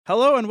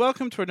Hello and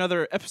welcome to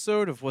another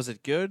episode of Was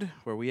It Good,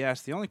 where we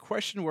ask the only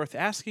question worth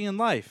asking in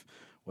life.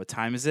 What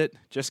time is it?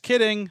 Just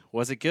kidding.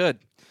 Was it good?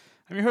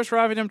 I'm your host,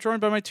 Ravi, and I'm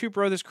joined by my two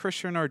brothers,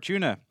 Christian and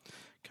Arjuna.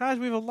 Guys,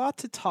 we have a lot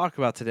to talk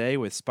about today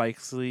with Spike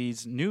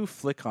Lee's new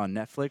flick on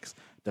Netflix,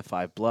 The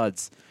Five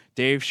Bloods,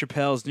 Dave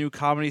Chappelle's new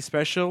comedy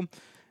special,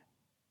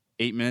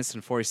 8 minutes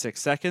and 46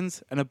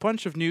 seconds, and a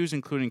bunch of news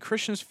including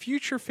Christian's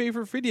future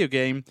favorite video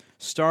game,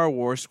 Star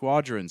Wars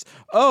Squadrons.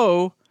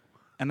 Oh,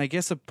 and I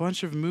guess a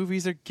bunch of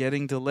movies are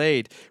getting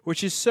delayed,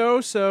 which is so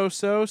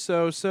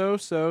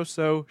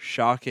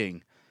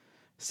shocking,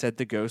 said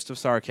the ghost of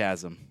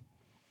sarcasm.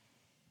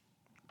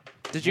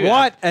 Did you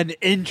What an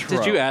intro!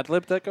 Did you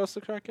ad-lib that Ghost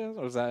of Sarcasm?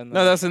 Or was that in the...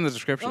 No, that's in the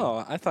description.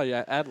 Oh, I thought you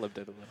ad-libbed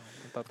it a little.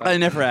 thought that I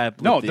never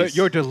ad No,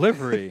 your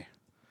delivery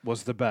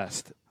was the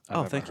best. I've Oh,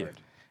 ever thank you. heard.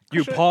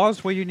 You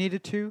paused where you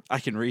needed to. I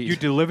can read. You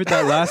delivered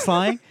that last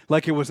line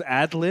like it was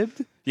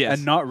ad-libbed Yes.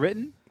 and not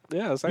written.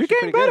 Yeah, it was You're actually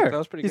getting pretty better. good. That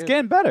was pretty He's good.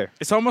 getting better.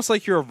 It's almost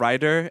like you're a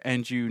writer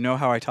and you know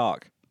how I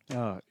talk.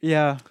 Oh,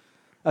 yeah.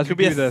 As Could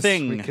we be do a this,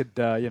 thing. We could,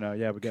 we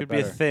get Could better. be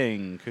a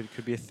thing.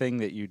 Could be a thing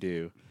that you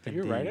do. Are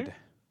you a writer? Indeed.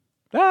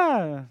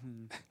 Ah.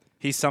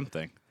 He's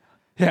something.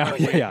 Yeah,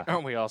 yeah.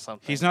 Aren't we all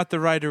something? He's not the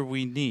writer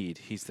we need.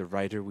 He's the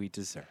writer we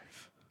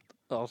deserve.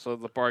 also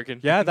the bargain.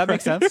 Yeah, that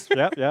makes sense.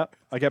 Yeah.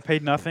 I get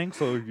paid nothing,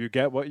 so you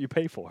get what you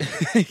pay for.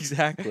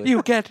 Exactly.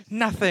 You get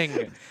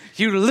nothing.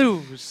 You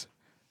lose.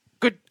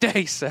 Good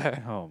day,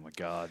 sir. Oh, my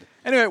God.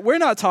 Anyway, we're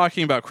not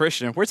talking about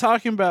Christian. We're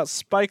talking about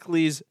Spike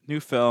Lee's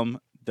new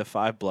film, The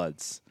Five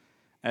Bloods.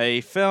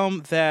 A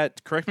film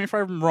that, correct me if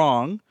I'm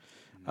wrong,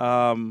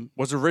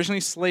 was originally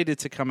slated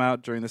to come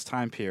out during this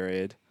time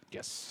period,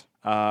 Yes.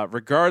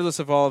 regardless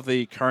of all of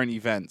the current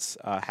events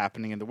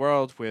happening in the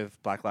world with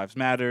Black Lives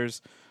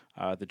Matters,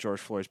 the George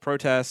Floyd's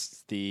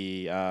protests,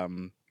 the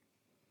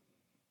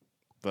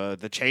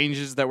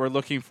changes that we're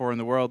looking for in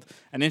the world.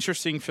 An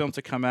interesting film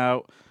to come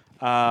out.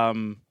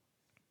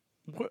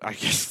 I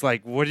guess,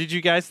 what did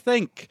you guys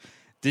think?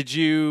 Did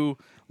you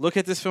look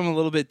at this film a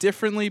little bit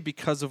differently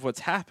because of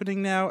what's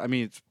happening now? I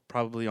mean, it's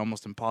probably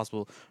almost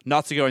impossible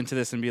not to go into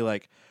this and be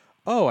like,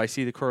 oh, I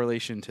see the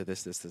correlation to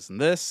this,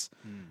 and this.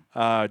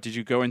 Did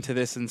you go into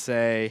this and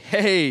say,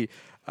 hey,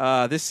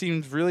 this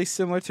seems really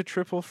similar to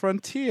Triple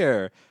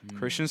Frontier,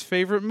 Christian's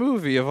favorite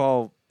movie of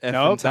all effing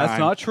No, time? that's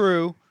not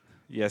true.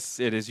 Yes,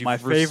 it is. You've My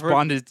favorite-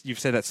 responded. You've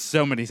said that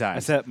so many I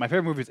times. said my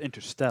favorite movie is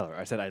Interstellar.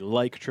 I said I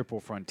like Triple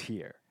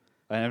Frontier.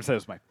 I never said it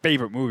was my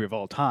favorite movie of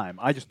all time.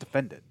 I just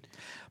defended.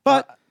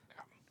 But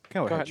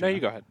Go ahead. No, Jonah. you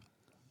go ahead.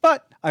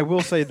 But I will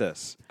say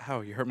this.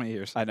 Ow, you hurt my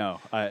ears. I know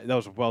that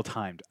was well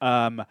timed.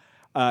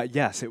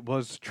 Yes, it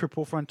was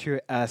Triple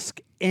Frontier-esque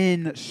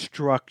in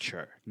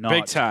structure, not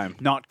Big time.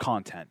 not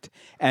content.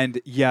 And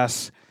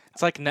yes,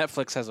 It's like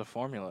Netflix has a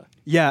formula.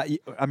 yeah.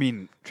 I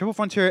mean, Triple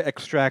Frontier,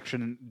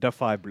 Extraction, The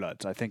Five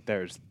Bloods. I think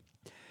there's.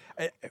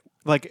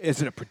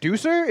 Is it a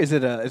producer? Is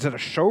it a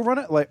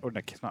showrunner? No,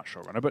 it's not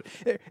showrunner, but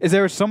is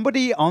there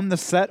somebody on the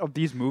set of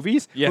these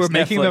movies Yes, who are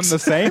making them Netflix. the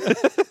same?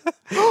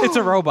 It's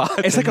a robot.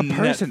 It's like a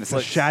person. It's a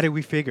Netflix.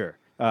 shadowy figure.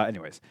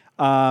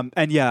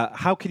 And yeah,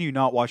 how can you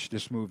not watch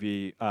this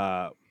movie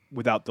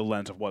without the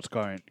lens of what's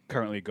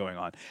currently going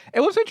on?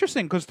 It was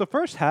interesting because the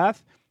first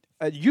half,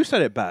 you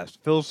said it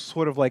best, feels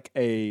sort of like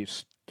a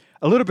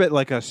little bit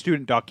like a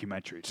student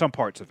documentary. Some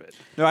parts of it.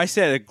 No, I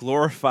said a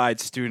glorified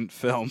student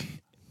film.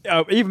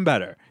 Even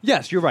better.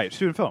 Yes, you're right.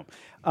 Student film.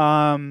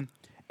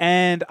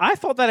 And I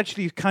thought that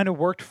actually kind of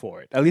worked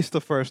for it, at least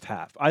the first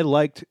half. I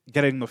liked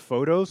getting the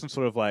photos and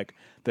sort of like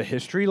the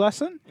history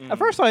lesson. At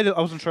first, I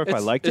wasn't sure if I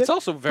liked it. It's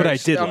also very. but I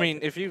did. I like mean,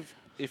 it.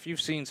 if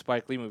you've seen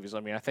Spike Lee movies, I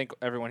mean, I think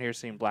everyone here's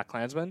seen Black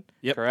Klansman.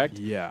 Yep. Correct.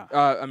 Yeah.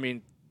 I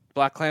mean,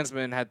 Black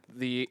Klansman had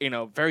the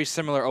very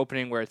similar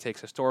opening where it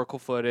takes historical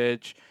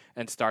footage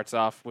and starts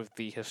off with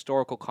the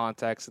historical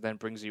context, and then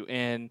brings you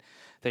in.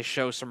 They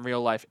show some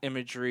real life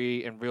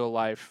imagery and real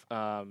life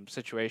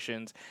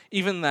situations.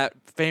 Even that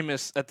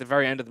famous at the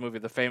very end of the movie,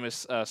 the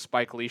famous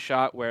Spike Lee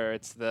shot where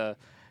it's the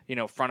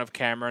front of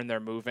camera and they're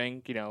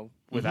moving.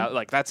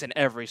 Without that's in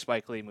every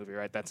Spike Lee movie,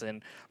 right? That's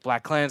in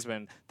Black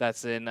Klansman.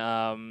 That's in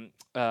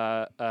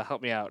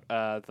help me out.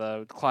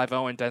 The Clive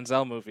Owen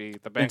Denzel movie,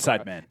 The Bank Inside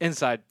Robber- Man.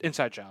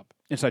 Inside Job.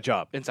 Inside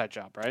Job.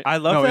 Right? I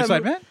love No, that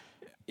Inside mo- Man?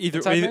 Either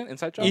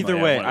Inside Job. either Oh,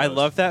 yeah, way, one of I those.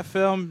 love that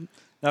film.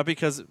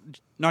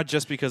 Not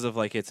just because of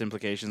its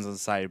implications on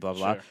society, blah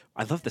blah. Sure.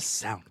 I love the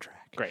soundtrack.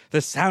 Great. The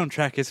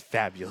soundtrack is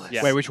fabulous.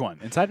 Yes. Wait, which one?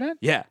 Inside Man?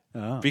 Yeah.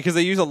 Oh. Because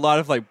they use a lot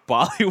of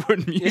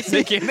Bollywood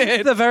music in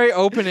it. The very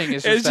opening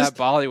is It's just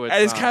that Bollywood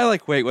And it's song. kind of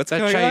like, wait, what's that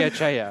going Chaya on?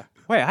 Chaya.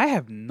 Wait, I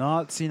have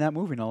not seen that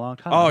movie in a long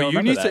time. I Oh, don't you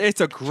remember need that. to.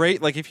 It's a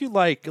great if you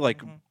like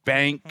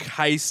bank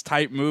heist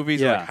type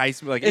movies, or Yeah.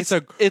 heist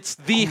It's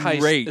the heist.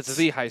 great. It's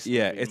the heist.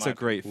 Yeah, movie, in it's my a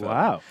great film.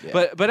 Wow.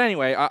 Yeah. But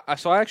anyway,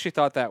 so I actually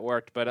thought that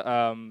worked. But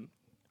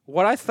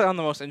what I found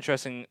the most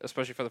interesting,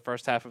 especially for the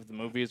first half of the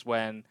movie, is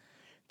when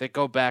they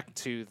go back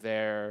to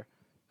their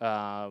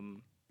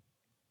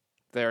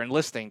their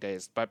enlisting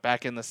days, but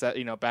back in the set,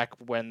 back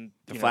when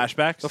The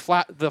flashbacks?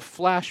 the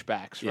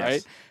flashbacks,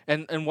 Yes.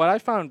 right? And what I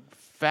found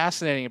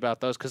fascinating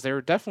about those, because they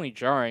were definitely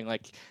jarring.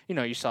 Like,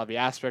 you saw the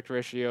aspect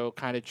ratio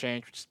kind of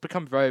change, which has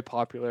become very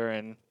popular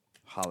in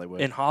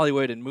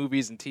Hollywood and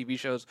movies and TV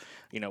shows.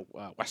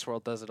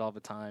 Westworld does it all the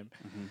time.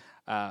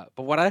 But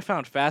what I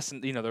found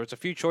fascinating, there was a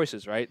few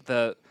choices, right?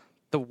 The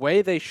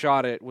way they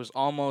shot it was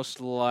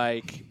almost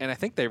like, and I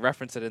think they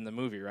reference it in the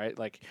movie, right?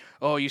 Like,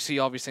 oh, you see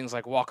all these things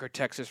like Walker,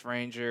 Texas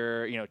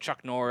Ranger,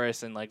 Chuck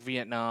Norris, and like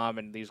Vietnam,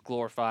 and these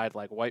glorified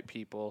like white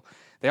people.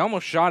 They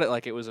almost shot it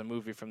like it was a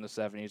movie from the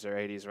 70s or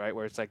 80s, right?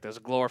 Where it's like this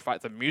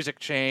glorified, the music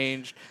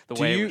changed, the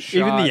way it was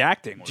shot. Even the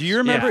acting. Was, Do you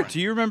remember? Yeah. Do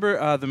you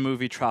remember the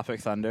movie Tropic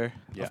Thunder?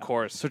 Yeah. Of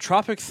course. So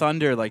Tropic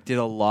Thunder like did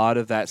a lot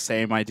of that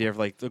same idea of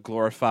like the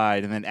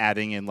glorified and then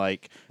adding in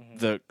like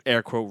the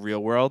air quote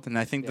real world, and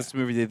I think this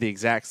movie did the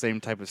exact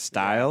same type of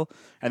style.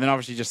 And then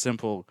obviously just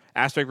simple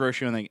aspect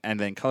ratio and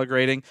then color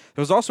grading.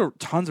 There was also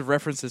tons of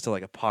references to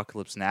like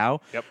Apocalypse Now,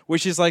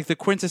 which is like the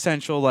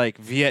quintessential like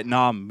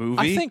Vietnam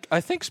movie.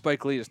 I think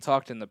Spike Lee has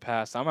talked in the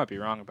past. I might be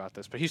wrong about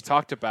this, but he's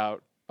talked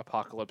about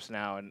Apocalypse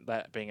Now and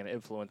that being an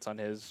influence on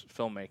his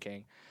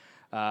filmmaking.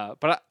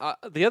 But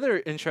the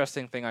other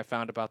interesting thing I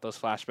found about those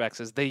flashbacks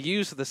is they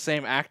used the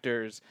same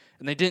actors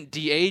and they didn't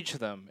de-age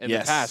them in the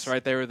past,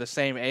 right? They were the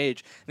same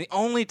age. And the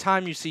only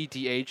time you see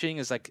de-aging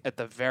is like at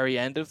the very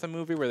end of the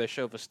movie where they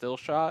show the still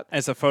shot.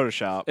 It's a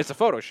Photoshop. It's a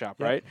Photoshop,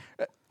 right?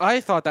 I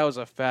thought that was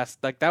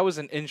that was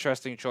an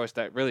interesting choice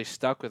that really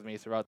stuck with me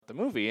throughout the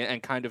movie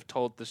and kind of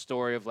told the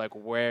story of like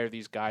where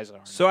these guys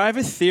are. So I have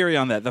a theory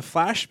on that. The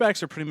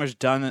flashbacks are pretty much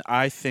done,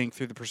 I think,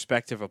 through the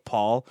perspective of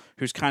Paul,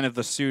 who's kind of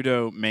the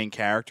pseudo main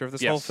character of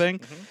this whole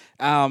thing.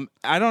 I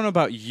don't know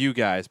about you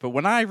guys, but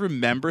when I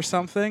remember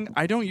something,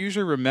 I don't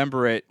usually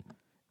remember it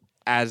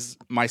as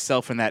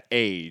myself in that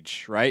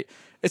age, right?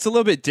 It's a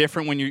little bit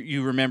different when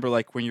you remember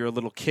like when you're a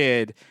little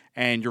kid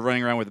and you're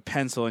running around with a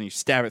pencil and you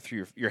stab it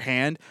through your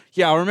hand.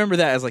 Yeah, I'll remember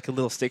that as like a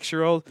little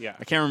 6-year-old. Yeah.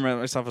 I can't remember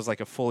myself as like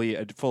a full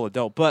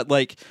adult, but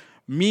like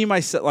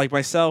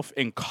myself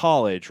in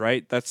college,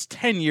 right? That's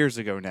 10 years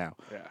ago now.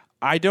 Yeah.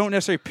 I don't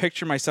necessarily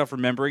picture myself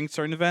remembering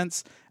certain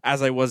events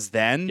as I was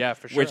then. Yeah,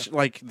 for sure. Which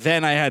like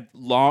then I had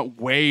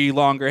way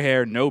longer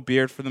hair, no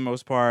beard for the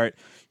most part.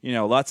 A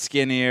lot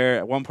skinnier.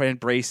 At one point, I had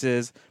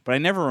braces, but I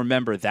never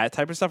remember that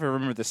type of stuff. I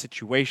remember the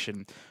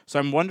situation. So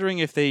I'm wondering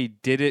if they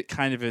did it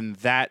kind of in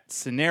that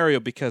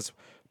scenario because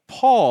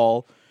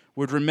Paul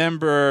would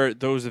remember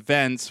those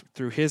events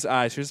through his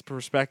eyes, his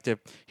perspective.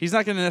 He's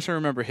not going to necessarily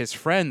remember his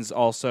friends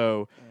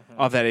also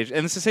of that age.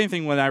 And it's the same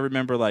thing when I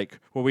remember like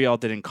what we all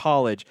did in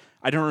college.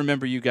 I don't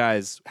remember you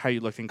guys, how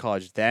you looked in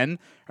college then.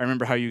 I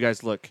remember how you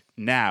guys look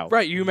now.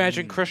 Right, you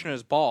imagine Krishna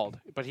is bald,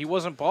 but he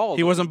wasn't bald.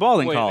 He wasn't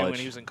bald in when college.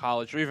 he was in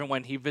college, or even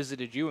when he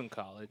visited you in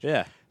college.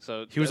 Yeah.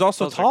 So He was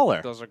also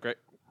taller. Those are great.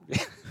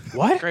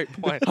 What? Great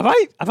point.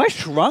 Have I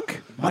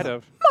shrunk? Might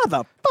have.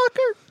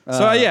 Motherfucker.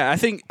 So yeah, I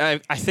think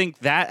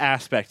that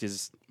aspect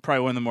is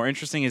probably one of the more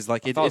interesting. Is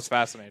like I thought it was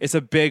fascinating. It's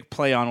a big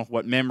play on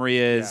what memory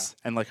is,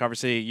 and like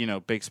obviously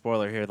big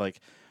spoiler here. Like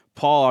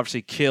Paul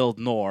obviously killed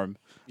Norm,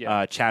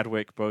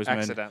 Chadwick Boseman,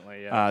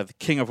 Accidentally, the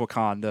King of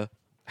Wakanda.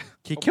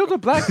 He killed a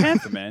Black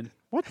Panther, man.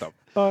 What the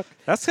fuck?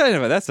 That's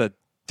a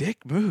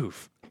dick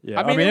move. Yeah,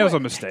 I mean, it it was wa-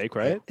 a mistake,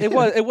 right? It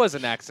was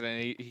an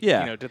accident. He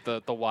did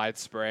the wide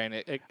spray and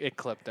it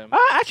clipped him.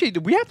 Actually,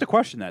 we have to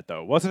question that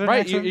though. Was it an Right,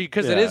 accident?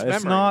 because it is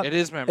it's memory. not- It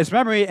is memory. It's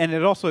memory, and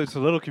it's a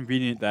little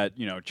convenient that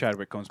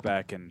Chadwick comes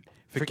back and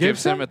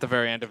Forgives him at the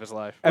very end of his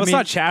life. Well, I it's mean-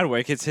 not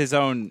Chadwick. It's his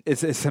own.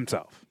 It's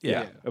himself.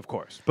 Yeah. Of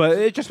course. But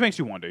it just makes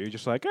you wonder. You're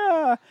just like,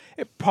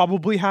 it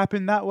probably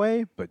happened that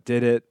way, but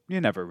did it?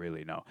 You never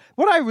really know.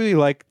 What I really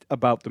liked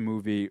about the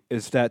movie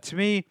is that to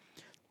me,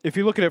 if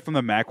you look at it from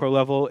the macro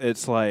level,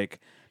 it's like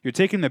you're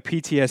taking the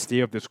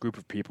PTSD of this group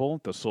of people,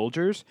 the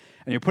soldiers,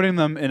 and you're putting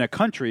them in a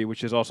country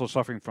which is also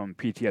suffering from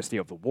PTSD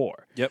of the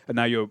war. Yep. And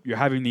now you're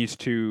having these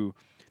two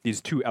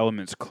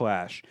elements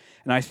clash.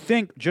 And I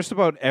think just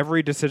about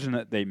every decision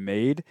that they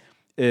made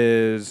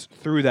is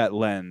through that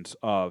lens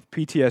of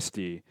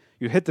PTSD.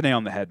 You hit the nail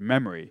on the head,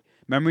 memory.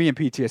 Memory and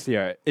PTSD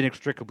are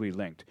inextricably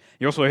linked.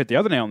 You also hit the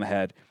other nail on the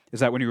head, is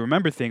that when you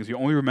remember things, you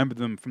only remember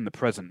them from the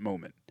present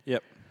moment.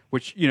 Yep.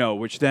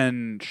 Which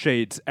then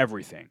shades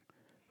everything.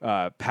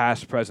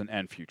 Past, present,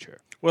 and future.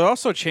 Well, it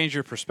also changed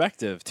your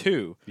perspective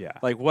too. Yeah.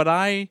 Like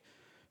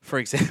for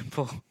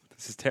example,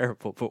 this is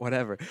terrible, but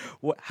whatever.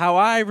 How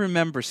I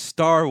remember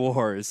Star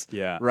Wars.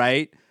 Yeah.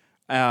 Right.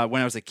 When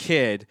I was a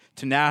kid,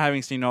 to now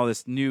having seen all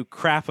this new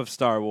crap of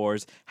Star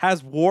Wars,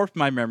 has warped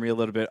my memory a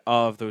little bit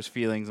of those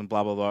feelings and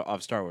blah blah blah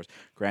of Star Wars.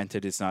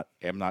 Granted,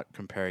 I'm not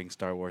comparing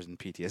Star Wars and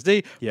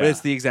PTSD, Yeah. but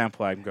it's the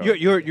example I'm going.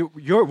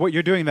 You're what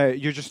you're doing. That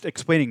you're just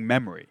explaining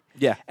memory.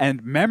 Yeah.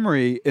 And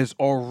memory is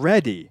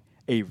already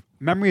a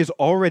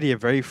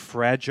very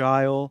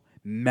fragile,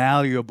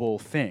 malleable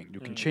thing. You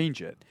can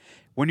change it.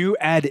 When you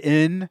add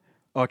in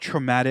a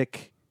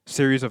traumatic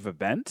series of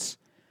events,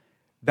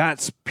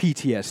 that's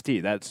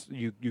PTSD. That's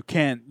you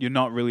can't. You're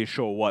not really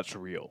sure what's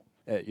real.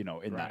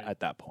 At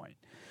that point.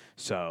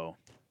 So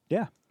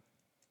yeah.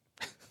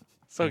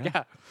 So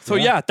yeah. So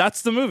yeah,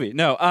 that's the movie.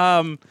 No,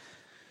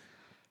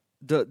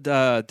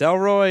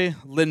 Delroy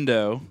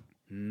Lindo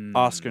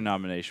Oscar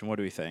nomination. What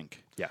do we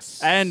think?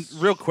 Yes. And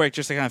real quick,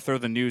 just to kind of throw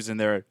the news in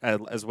there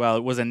as well,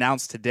 it was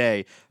announced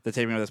today, the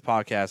taping of this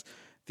podcast,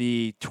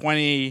 the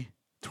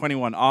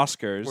 2021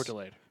 Oscars We're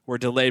delayed. were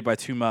delayed by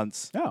 2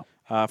 months Oh.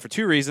 for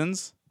two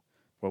reasons.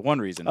 Well, one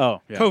reason.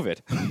 Oh, yeah.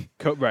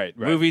 COVID. Right.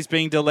 Movies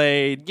being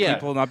delayed, Yeah.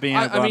 people not being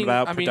able to go on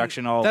about,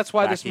 production all That's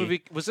why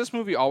wacky. was this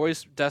movie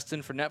always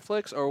destined for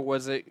Netflix, or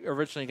was it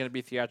originally going to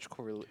be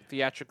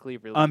theatrically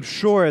released? I'm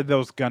sure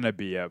there's gonna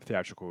be a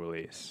theatrical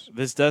release.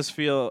 This does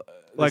feel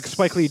Like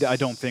Spike Lee, I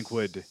don't think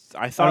would.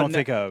 I thought don't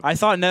think I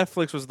thought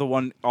Netflix was the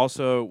one.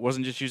 Also,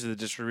 wasn't just using the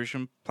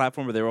distribution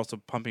platform, but they were also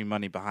pumping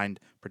money behind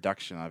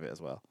production of it as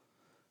well.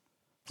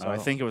 So I Oh,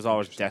 think it was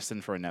always interesting.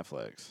 destined for a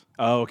Netflix.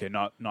 Oh, okay.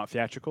 Not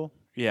theatrical.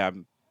 Yeah,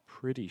 I'm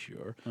pretty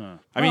sure. Huh.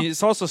 I mean,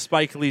 it's also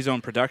Spike Lee's own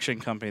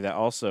production company that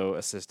also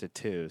assisted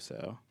too.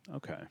 So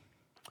Okay.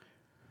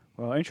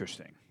 Well,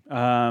 interesting.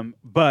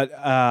 But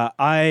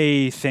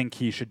I think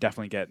he should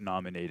definitely get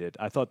nominated.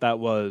 I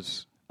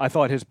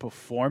thought his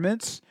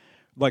performance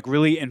like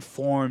really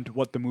informed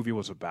what the movie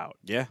was about.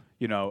 yeah,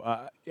 You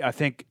know, I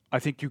think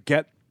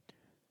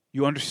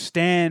you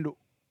understand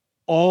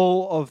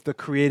all of the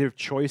creative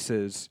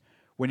choices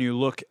when you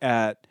look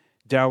at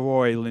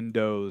Delroy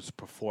Lindo's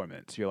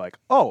performance. You're like,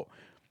 oh,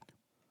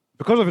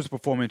 because of his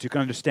performance, you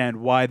can understand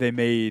why they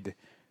made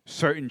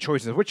certain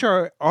choices, which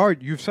are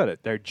you've said it,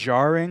 they're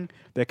jarring,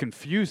 they're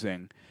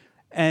confusing.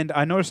 And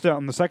I noticed that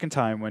on the second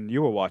time when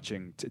you were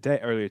watching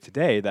earlier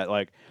today, that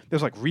like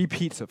there's like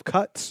repeats of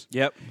cuts.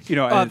 yep. You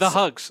know, and the it's-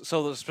 hugs.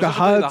 So the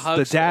specifically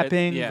hugs, the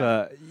dapping,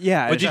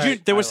 yeah. But did you?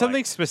 There was I something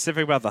like.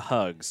 specific about the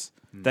hugs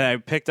that I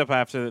picked up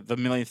after the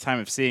millionth time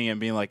of seeing it and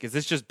being like, "Is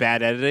this just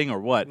bad editing or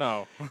what?"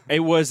 No.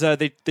 It was.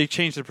 They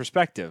changed the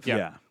perspective.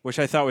 Yeah. which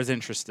I thought was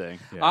interesting.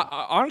 Yeah.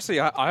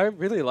 Honestly, I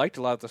really liked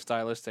a lot of the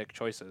stylistic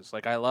choices.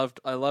 Like I loved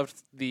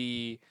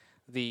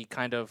the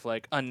kind of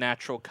like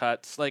unnatural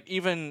cuts. Like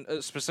even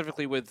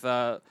specifically with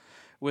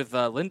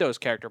Lindo's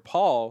character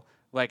Paul.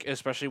 Like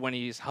especially when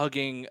he's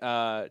hugging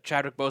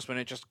Chadwick Boseman,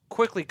 it just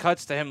quickly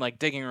cuts to him like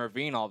digging a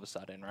ravine all of a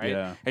sudden, right?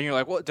 Yeah. And you're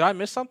like, "What? Did I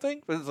miss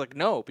something?" But it's like,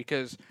 no,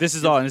 because This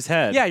is all in his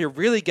head. yeah, you're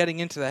really getting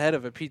into the head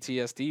of a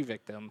PTSD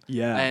victim.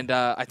 Yeah. And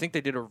I think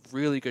they did a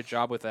really good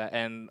job with that.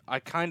 And I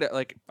kind of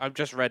like, I've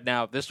just read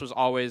now, this was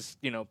always,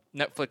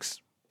 Netflix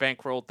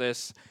bankrolled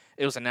this.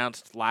 It was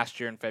announced last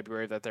year in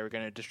February that they were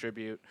going to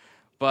distribute.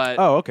 But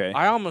Oh, okay.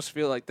 I almost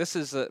feel like this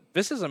is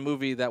a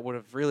movie that would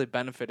have really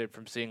benefited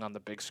from seeing on the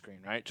big screen,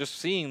 right? Just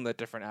seeing the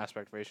different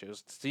aspect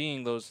ratios,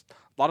 seeing a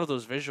lot of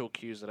those visual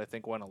cues that I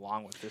think went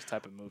along with this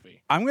type of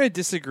movie. I'm going to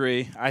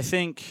disagree. I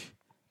think,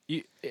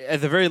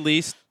 at the very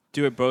least,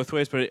 do it both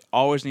ways, but it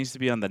always needs to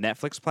be on the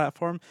Netflix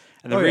platform.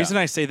 And the reason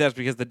I say that is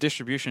because the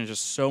distribution is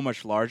just so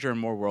much larger and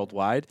more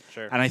worldwide.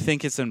 Sure. And I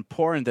think it's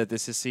important that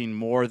this is seen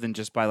more than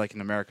just by like an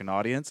American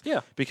audience.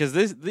 Yeah. Because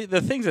the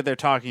things that they're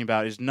talking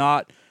about is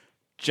not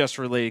just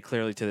related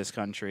clearly to this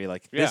country.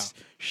 Like this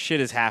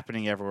shit is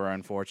happening everywhere,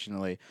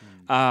 unfortunately.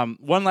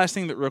 One last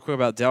thing real quick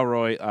about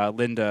Delroy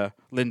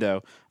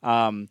Lindo.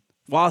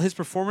 While his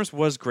performance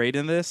was great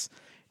in this,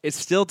 it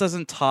still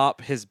doesn't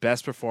top his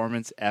best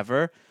performance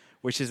ever,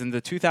 which is in the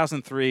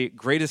 2003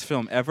 greatest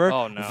film ever,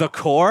 Oh, no. The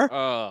Core,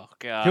 Oh,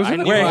 God. He was in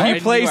The where Core? he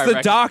plays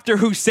the doctor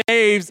who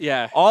saves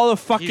all of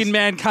fucking He's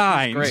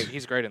mankind. Great.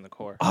 He's great in The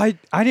Core. I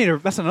need to.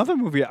 That's another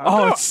movie.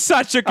 Oh, it's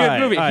such a good All right,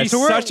 movie. all right, He's so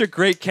we're- such a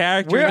great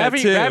character. in that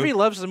too. Ravi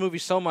loves the movie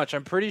so much.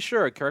 I'm pretty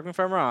sure. Correct me if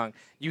I'm wrong.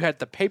 You had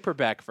the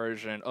paperback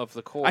version of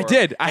The Core. I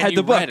did. I and had you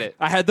the book. read it.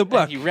 I had the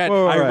book. And you read.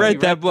 Whoa, I Right. read You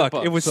that the book.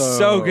 It was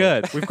so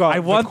good. we've got I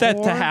The want that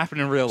to Core. happen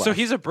in real life. So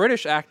he's a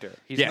British actor.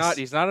 He's Yes.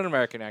 He's not an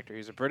American actor.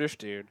 He's a British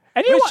dude.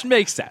 And you know which what?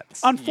 makes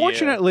sense.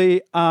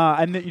 Unfortunately,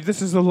 and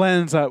this is the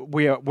lens that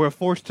we're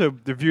forced to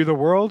view the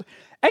world.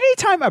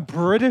 Anytime a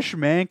British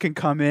man can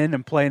come in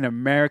and play an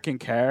American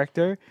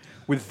character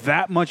with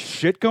that much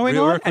shit going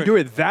Real on quick. and do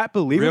it that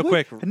believably,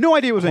 quick. I had no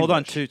idea it was Hold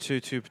on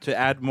English. to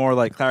add more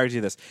like clarity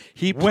to this.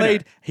 He Winner.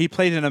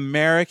 played an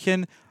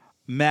American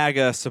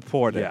MAGA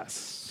supporter.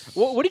 Yes.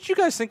 What did you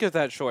guys think of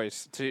that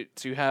choice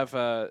to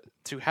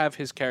have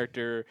his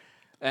character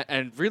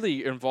and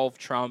really involve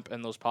Trump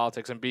and those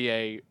politics and be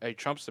a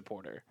Trump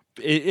supporter?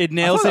 It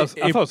nails I it.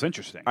 thought it was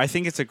interesting. I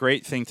think it's a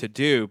great thing to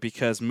do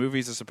because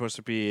movies are supposed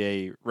to be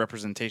a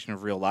representation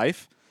of real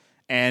life.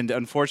 And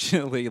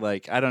unfortunately,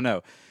 like, I don't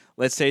know,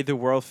 let's say the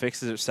world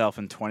fixes itself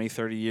and 20,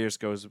 30 years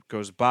goes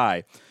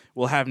by.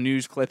 We'll have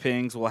news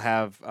clippings, we'll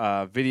have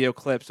video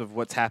clips of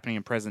what's happening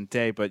in present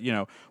day. But,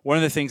 one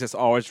of the things that's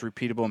always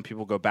repeatable and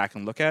people go back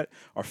and look at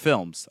are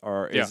films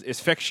or is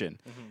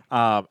fiction.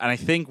 And I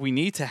think we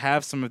need to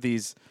have some of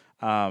these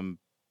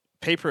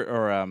paper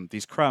or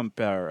these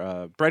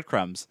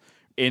breadcrumbs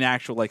in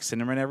actual like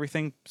cinema and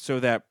everything, so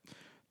that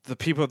the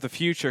people of the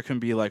future can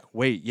be like,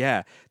 wait,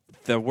 yeah,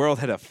 the world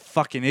had a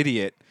fucking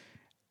idiot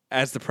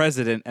as the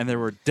president, and there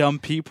were dumb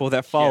people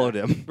that followed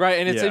him. Right,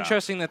 and it's Yeah.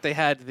 interesting that they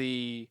had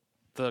the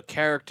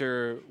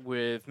character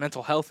with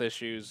mental health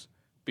issues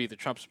be the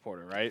Trump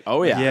supporter, right?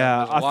 Oh, yeah. Yeah,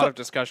 There's a I lot thought- of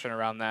discussion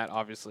around that,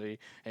 obviously,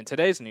 in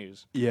today's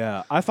news.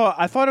 Yeah, I thought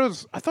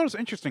it was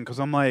interesting because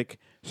I'm like,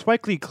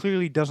 Spike Lee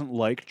clearly doesn't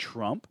like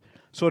Trump,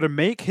 so to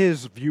make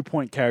his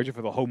viewpoint character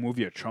for the whole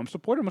movie a Trump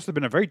supporter must have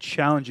been a very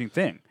challenging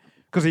thing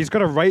because he's got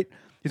to write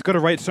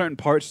certain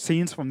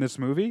scenes from this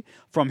movie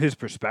from his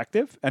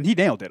perspective, and he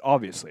nailed it,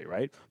 obviously,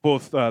 right?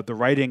 Both the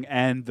writing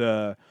and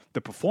the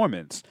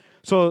performance.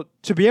 So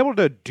to be able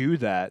to do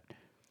that,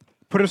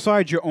 put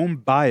aside your own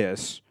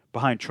bias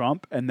behind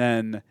Trump, and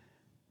then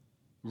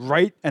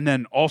write and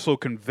then also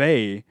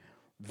convey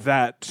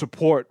that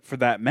support for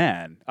that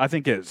man, I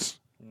think is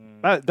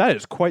that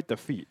is quite the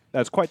feat.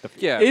 That's quite the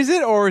feat. Yeah. Is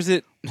it, or is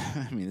it?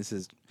 I mean, this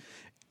is.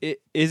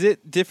 Is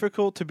it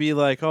difficult to be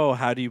like, oh,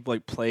 how do you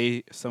like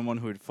play someone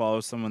who would follow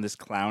someone this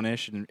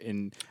clownish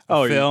in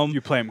a film?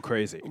 You play him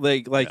crazy.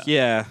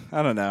 Yeah,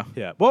 I don't know.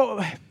 Yeah. Well,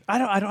 I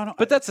don't know.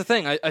 But that's the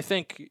thing. I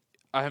think.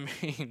 I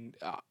mean,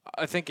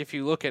 I think if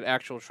you look at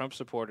actual Trump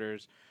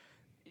supporters,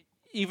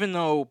 even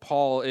though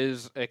Paul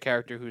is a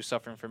character who's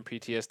suffering from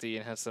PTSD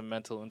and has some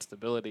mental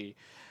instability,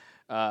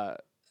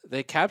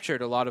 they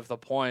captured a lot of the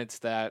points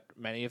that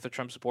many of the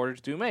Trump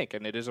supporters do make,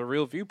 and it is a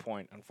real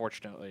viewpoint,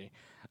 unfortunately.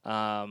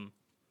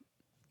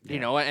 You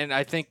know, and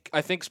I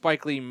think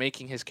Spike Lee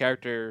making his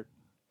character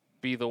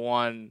be the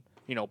one,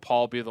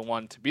 Paul be the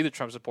one to be the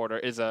Trump supporter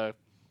is a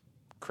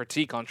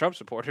critique on Trump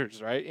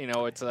supporters, right?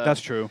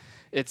 That's true.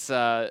 It's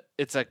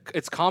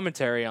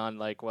commentary on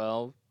like,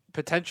 well,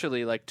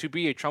 potentially like to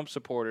be a Trump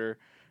supporter,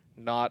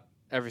 not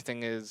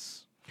everything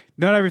is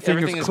Everything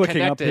is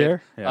clicking up connected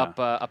here. Yeah.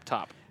 up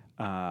top.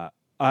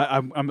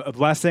 I'm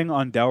last thing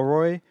on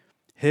Delroy,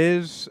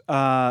 his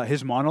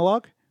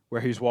monologue where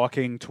he's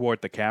walking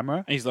toward the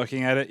camera. He's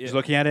looking at it. He's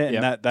looking at it,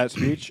 Yeah. and that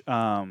speech.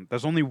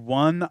 There's only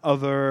one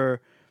other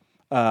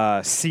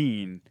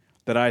scene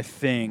that I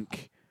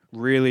think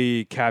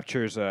really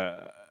captures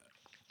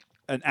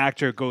an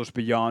actor goes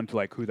beyond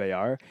like who they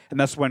are, and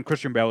that's when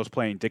Christian Bale is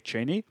playing Dick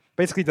Cheney.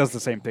 Basically, does the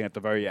same thing at the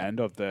very end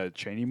of the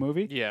Cheney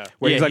movie. Yeah.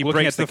 where Yeah, he's like he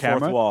looking breaks at the, the fourth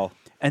camera. wall.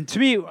 And to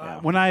me,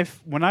 when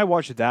I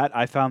watched that,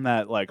 I found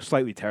that like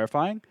slightly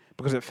terrifying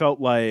because it felt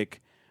like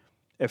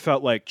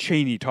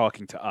Cheney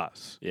talking to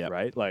us. Yeah.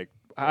 Right. Like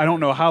I don't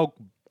know how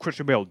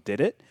Christian Bale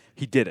did it.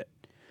 He did it,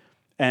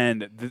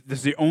 and this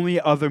is the only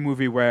other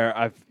movie where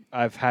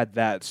I've had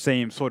that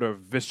same sort of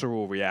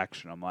visceral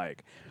reaction. I'm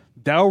like,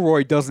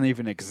 Delroy doesn't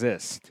even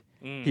exist.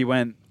 He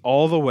went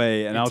all the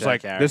way, and I was Into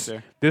like, that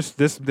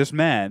this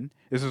man,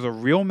 this is a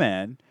real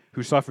man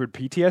who suffered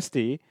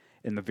PTSD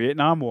in the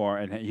Vietnam War,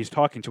 and he's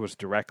talking to us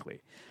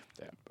directly.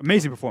 Yeah.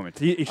 Amazing performance.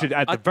 He should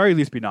at the very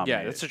least be Yeah,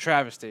 nominated. it's a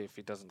travesty if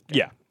he doesn't.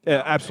 Get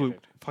Yeah, absolute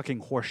nominated.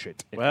 fucking horseshit.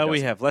 if he Well, we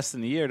doesn't. have less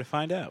than a year to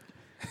find out.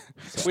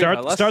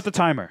 Start the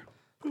timer.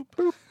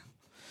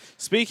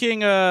 Speaking,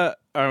 back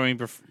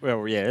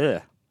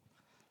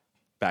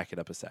it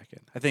up a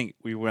second. I think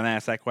we want to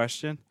ask that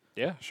question.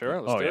 Yeah, sure.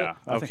 Let's do it.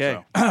 I think Okay.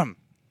 so.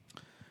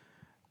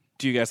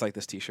 Do you guys like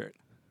this T-shirt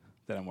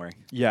that I'm wearing?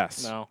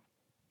 Yes. No.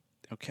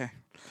 Okay.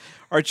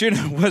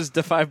 Arjuna, was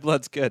Da 5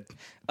 Bloods good?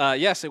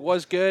 Yes, it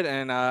was good,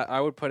 and I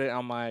would put it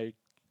on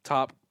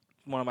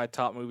one of my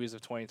top movies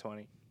of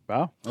 2020.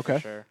 Wow. Okay.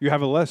 Sure. You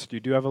have a list. You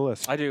do have a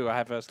list. I do. I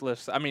have a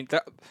list. I mean, How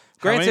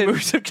granted, many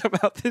movies have come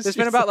out this there's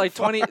year been about so like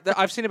far? 20.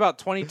 I've seen about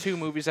 22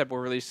 movies that were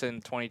released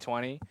in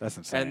 2020. That's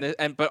insane.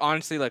 But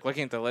honestly, like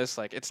looking at the list,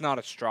 like it's not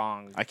a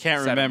strong. I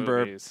can't set of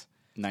remember movies.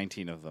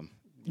 19 of them.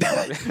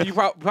 You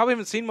probably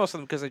haven't seen most of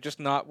them because they just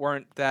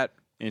weren't that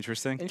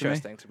Interesting. to me?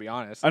 interesting, to be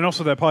honest. And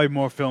also, there are probably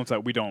more films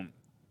that we don't.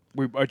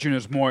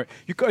 Arjuna's more.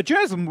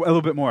 Arjuna's a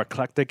little bit more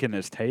eclectic in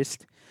his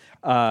taste.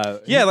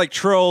 Yeah, like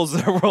Trolls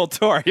the World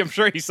Tour. I'm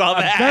sure you saw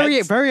that.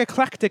 very very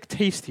eclectic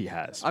taste he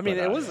has. I mean,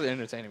 but, it was an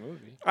entertaining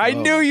movie. I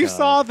Oh knew my you God.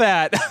 saw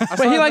that. But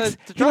saw he it likes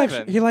at the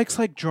drive-in. he likes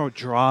like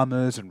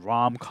dramas and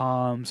rom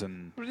coms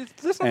and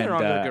There's nothing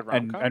wrong with a good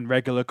rom-com. and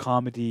regular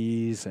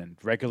comedies and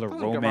regular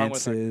Nothing wrong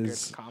with a good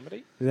romances.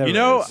 comedy. There You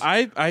know, is.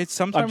 I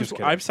sometimes just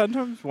kidding. I've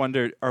sometimes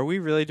wondered, are we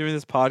really doing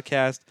this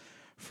podcast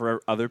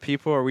for other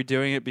people? Or are we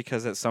doing it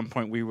because at some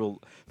point we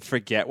will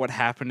forget what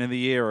happened in the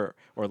year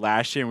or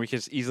last year, and we can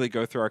just easily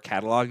go through our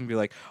catalog and be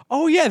like,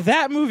 oh yeah,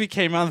 that movie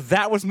came out.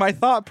 That was my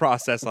thought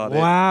process on it.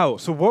 Wow!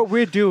 So what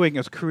we're doing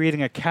is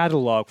creating a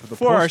catalog for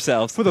the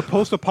ourselves. for the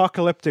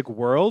post-apocalyptic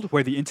world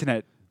where the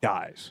internet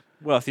dies.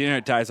 Well, if the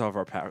internet dies, all of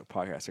our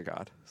podcasts are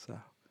gone. So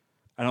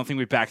I don't think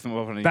we back them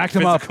up on any Back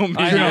them up. physical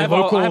I media. have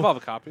local- I have all the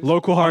copies.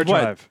 Local hard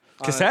what? drive.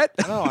 Cassette?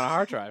 No, on a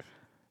hard drive.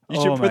 You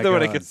should Oh put my them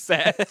on a God.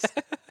 cassette.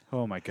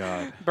 Oh my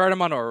god! Burn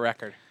them onto a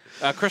record.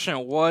 Christian,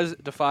 was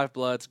Da 5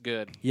 Bloods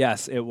good?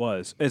 Yes, it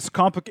was. It's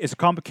It's a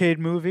complicated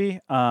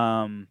movie.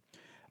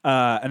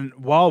 And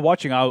while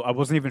watching, I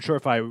wasn't even sure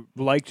if I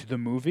liked the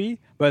movie,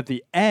 but at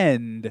the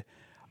end,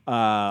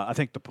 I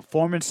think the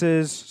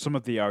performances, some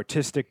of the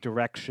artistic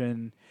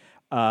direction,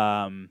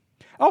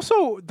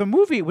 also the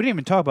movie. We didn't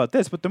even talk about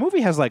this, but the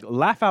movie has like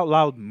laugh out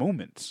loud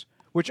moments,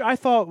 which I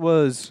thought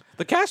was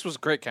The cast was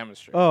great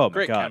chemistry. Oh, my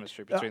great God.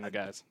 chemistry between the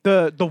guys.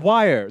 the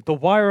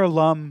Wire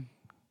alum.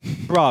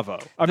 Bravo.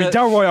 I mean,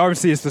 Delroy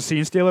obviously is the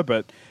scene stealer,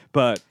 but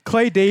But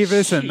Clay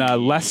Davis and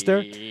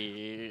Lester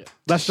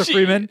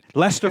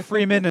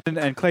Freeman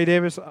and Clay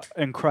Davis,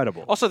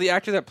 incredible. Also, the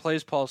actor that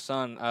plays Paul's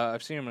son,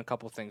 I've seen him in a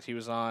couple things. He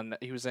was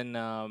in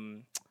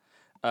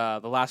The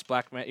Last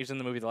Black Man. He was in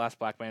the movie The Last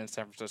Black Man in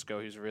San Francisco.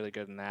 He was really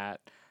good in that.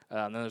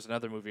 And then there's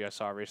another movie I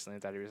saw recently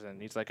that he was in.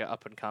 He's like an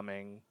up and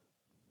coming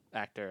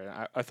actor.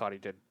 And I thought he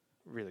did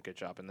a really good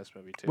job in this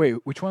movie too. Wait,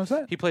 which one is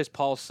that? He plays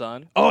Paul's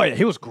son. Oh yeah,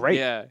 he was great.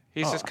 Yeah,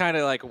 he's just kind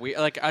of like we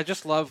like. I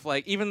just love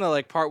like even the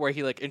like part where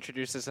he like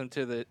introduces him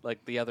to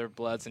the other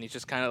Bloods, and he's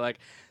just kind of like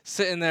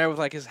sitting there with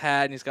like his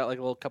hat, and he's got like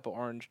a little cup of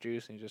orange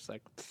juice, and he's just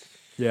like.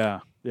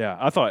 Yeah.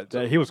 I thought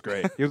he was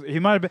great. He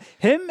might have been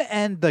him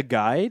and the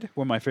guide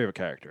were my favorite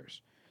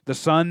characters. The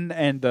son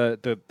and the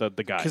guide,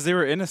 Because they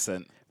were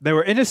innocent. They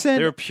were innocent.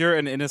 They were pure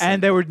and innocent.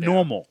 And they were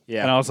normal.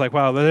 Yeah. And I was like,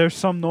 wow, there's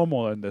some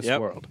normal in this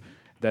Yep. world.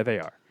 There they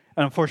are.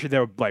 And unfortunately, they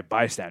were like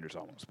bystanders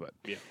almost. But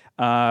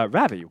Yeah.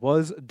 Ravi,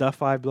 was The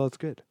Five Bloods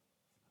good?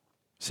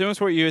 Similar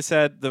to what you had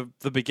said,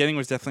 the beginning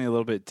was definitely a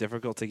little bit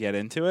difficult to get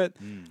into it.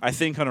 I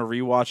think on a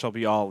rewatch, I'll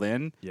be all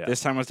in. Yeah.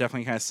 This time I was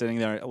definitely kind of sitting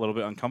there a little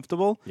bit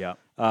uncomfortable. Yeah.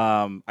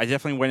 I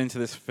definitely went into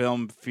this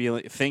film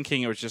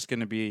thinking it was just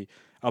going to be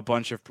a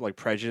bunch of like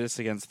prejudice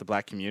against the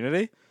black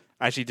community.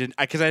 I actually didn't,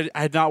 because I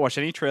had not watched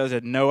any trailers. I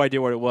had no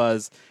idea what it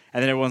was.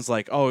 And then everyone's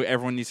like, "Oh,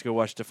 everyone needs to go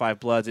watch The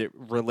Five Bloods. It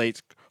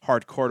relates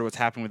hardcore to what's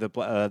happening with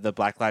the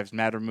Black Lives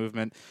Matter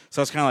movement."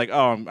 So I was kind of like,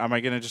 "Oh, am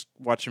I going to just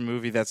watch a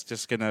movie that's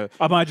just going to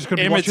Am I just going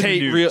to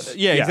imitate real?"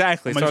 Yeah,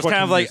 exactly. Am I So I was just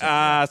kind of watching like,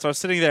 music? so I was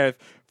sitting there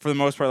for the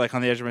most part, like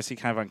on the edge of my seat,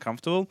 kind of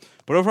uncomfortable.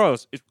 But overall,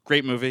 it's a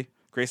great movie,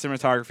 great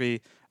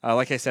cinematography.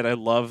 Like I said, I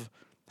love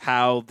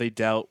how they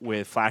dealt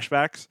with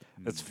flashbacks.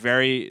 It's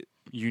very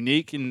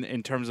unique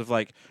in terms of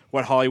like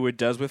what Hollywood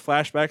does with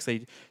flashbacks.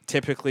 They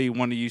typically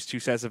want to use two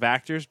sets of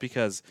actors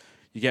because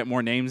you get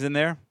more names in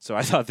there. So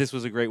I thought this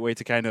was a great way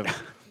to kind of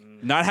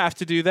not have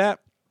to do that,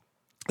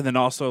 and then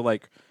also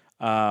like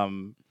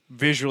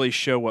visually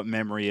show what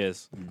memory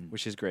is,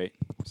 which is great.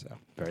 So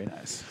Very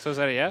nice. So is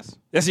that a yes?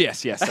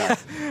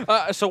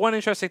 yes. So one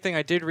interesting thing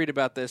I did read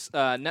about this,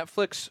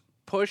 Netflix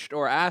pushed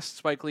or asked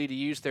Spike Lee to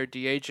use their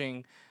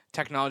de-aging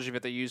technology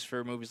that they use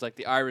for movies like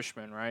The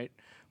Irishman, right?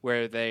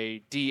 Where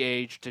they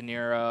de-aged De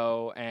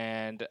Niro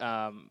and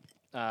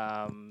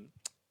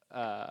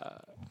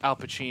Al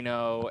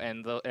Pacino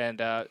and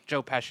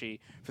Joe Pesci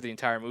for the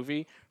entire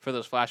movie for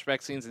those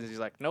flashback scenes, and he's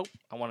like, "Nope,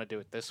 I want to do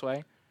it this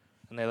way,"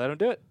 and they let him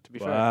do it. To be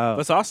fair, Wow.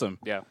 That's awesome.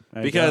 yeah.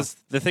 There you Because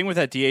the thing with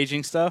that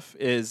de-aging stuff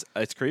is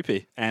it's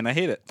creepy, and I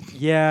hate it.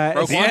 Yeah,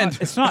 Rogue it's One.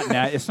 not, it's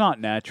not it's not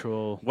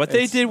natural. What they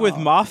It's- did with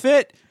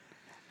Moffat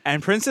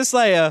and Princess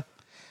Leia,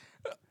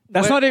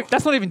 that's not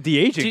even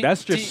de-aging. De-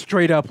 that's just de-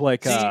 straight up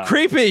like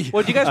creepy.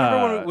 Well, do you guys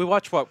remember when we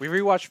watched what? We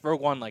rewatched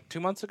Rogue One like 2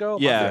 months ago, a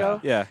month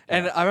ago? yeah.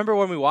 And I remember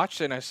when we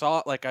watched it and I saw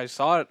it like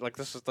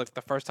this is like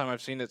the first time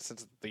I've seen it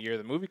since the year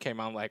the movie came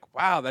out. I'm like,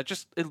 wow,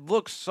 it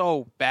looks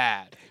so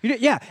bad.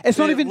 yeah. It's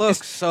not It even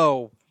looks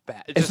so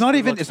bad. It It's just not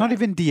even looks it's not bad.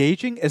 even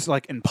de-aging. It's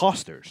like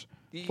imposters.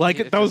 Like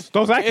It those just-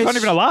 those actors aren't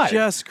even alive.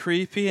 Just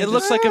creepy. It and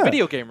looks just- like a Yeah.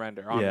 video game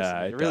render, honestly.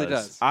 Yeah, it it really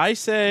does. does. I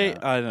say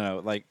I don't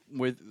know, like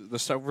with the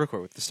stuff real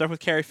quick with the stuff with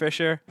Carrie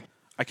Fisher,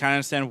 I kind of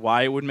understand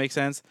why it would make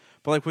sense,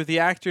 but like with the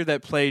actor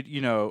that played,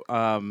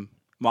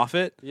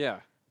 Moffat, Yeah.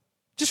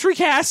 just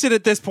recast it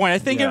at this point. I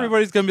think Yeah.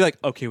 everybody's gonna be like,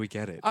 okay, we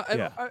get it.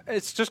 Yeah.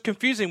 It's just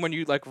confusing when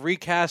you like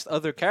recast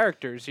other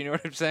characters. You know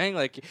what I'm saying?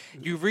 Like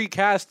you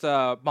recast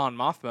Mon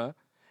Mothma,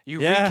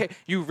 Yeah.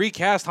 you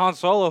recast Han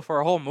Solo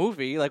for a whole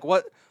movie. Like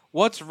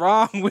what's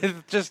wrong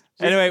with just?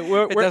 Anyway,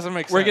 it doesn't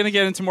make sense. We're gonna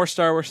get into more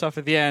Star Wars stuff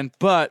at the end,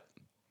 but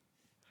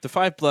The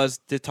Five Bloods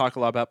did talk a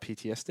lot about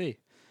PTSD.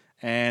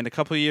 And a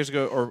couple of years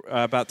ago, or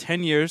about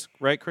 10 years,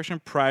 right, Christian,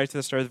 prior to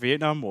the start of the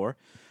Vietnam War,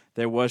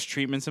 there was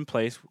treatments in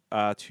place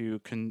to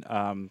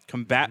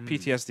combat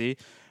PTSD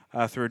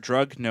through a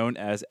drug known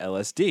as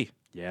LSD.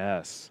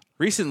 Yes.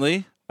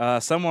 Recently,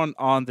 someone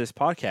on this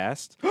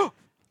podcast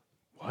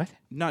What?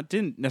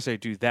 didn't necessarily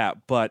do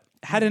that, but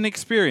had an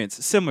experience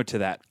similar to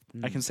that.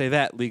 I can say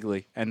that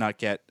legally and not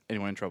get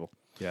anyone in trouble.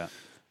 Yeah.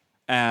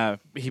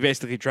 He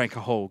basically drank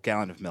a whole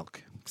gallon of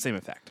milk. Same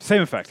effect.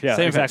 Same effect. Yeah.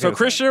 Same effect. exactly So the same.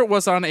 Christian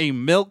was on a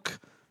milk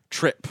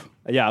trip.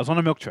 Yeah, I was on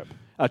a milk trip.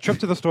 A trip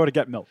to the store to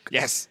get milk.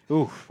 Yes.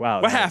 Ooh,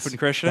 wow. What that's- happened,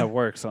 Christian? That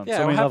works on Yeah, so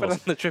what many happened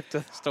levels. on the trip to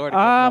the store? To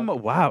get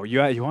milk? Wow.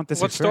 You want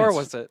this? What store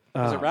experience? was it?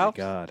 Was Oh it Ralph's?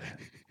 my God. Was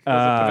it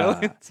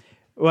Pavilions?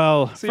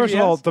 Well, first of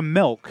all, CVS?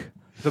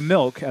 the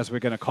milk, as we're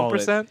gonna call it.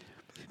 1%?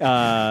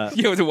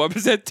 You was it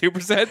 1%,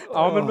 2%?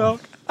 Almond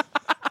milk?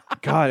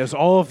 God, it was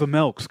all of the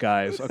milks,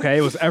 guys. Okay,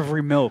 it was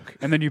every milk,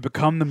 and then you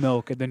become the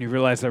milk, and then you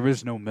realize there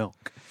is no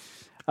milk.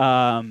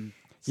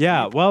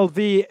 Yeah. Well,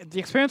 the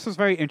experience was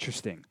very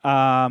interesting.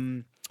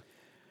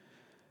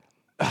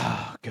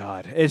 Oh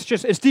God, it's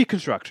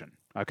deconstruction.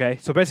 Okay,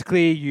 so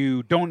basically,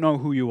 you don't know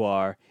who you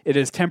are. It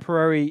is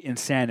temporary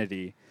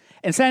insanity.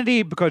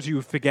 Insanity because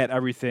you forget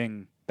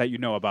everything that you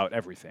know about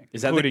everything,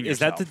 Is that including is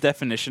that the yourself.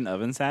 definition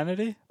of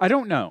insanity? I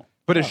don't know.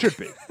 but it should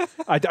be.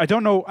 I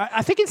don't know.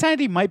 I think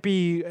insanity might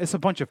be. It's a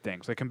bunch of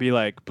things. It can be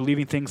like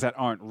believing things that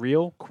aren't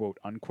real, quote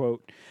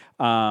unquote.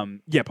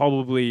 Yeah,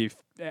 probably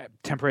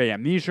temporary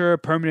amnesia,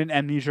 permanent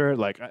amnesia.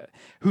 Like,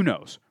 who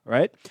knows,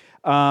 right?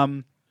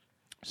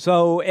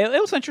 So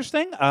it was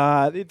interesting.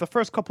 The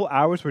first couple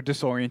hours were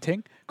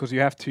disorienting because you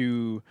have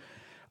to.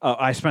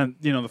 I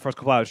spent the first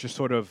couple hours just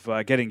sort of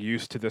getting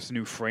used to this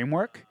new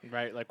framework.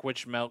 Right, like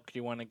which milk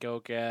you want to go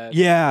get.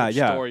 Yeah, which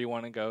yeah. store you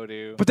want to go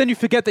to. But then you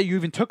forget that you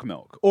even took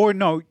milk, or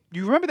no,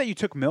 you remember that you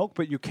took milk,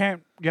 but you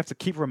can't. You have to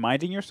keep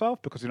reminding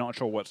yourself because you're not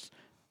sure what's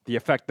the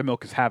effect the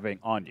milk is having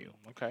on you.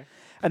 Okay.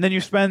 And then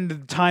you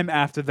spend time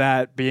after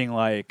that being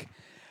like,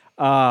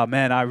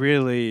 man, I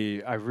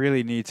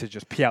really need to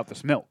just pee out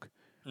this milk,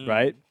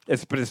 right?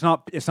 It's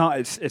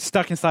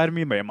stuck inside of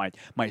me.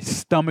 My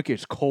stomach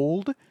is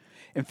cold.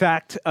 In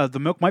fact, the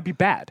milk might be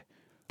bad.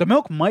 The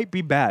milk might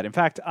be bad. In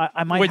fact,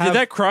 I might. Wait, have... did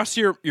that cross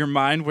your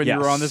mind when you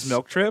were on this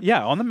milk trip?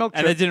 Yeah, on the milk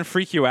trip. And it didn't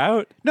freak you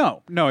out?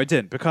 No, it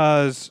didn't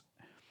because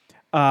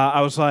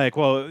I was like,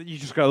 well, you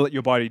just gotta let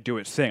your body do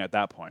its thing at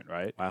that point,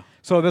 right? Wow.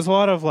 So there's a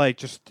lot of like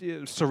just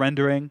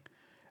surrendering,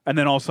 and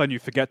then all of a sudden you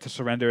forget to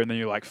surrender, and then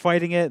you're like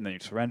fighting it, and then you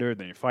surrender, and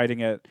then you're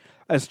fighting it.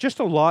 It's just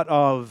a lot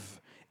of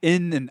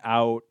in and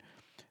out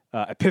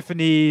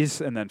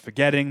epiphanies, and then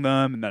forgetting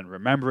them, and then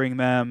remembering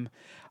them.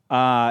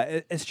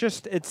 It's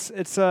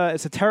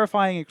a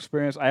terrifying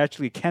experience. I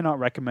actually cannot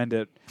recommend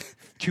it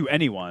to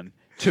anyone.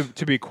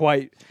 To be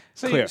quite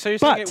clear, So you're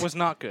saying it was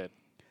not good?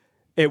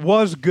 It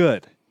was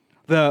good.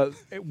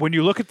 When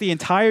you look at the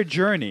entire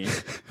journey,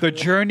 the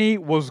journey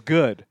was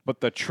good,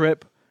 but the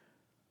trip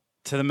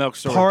To the milk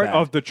store. part bad.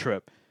 of the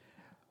trip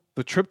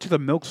to the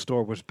milk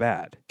store was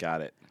bad.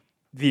 Got it.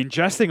 The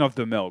ingesting of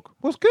the milk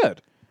was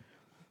good.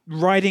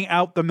 Riding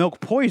out the milk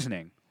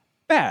poisoning,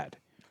 bad.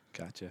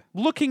 Gotcha.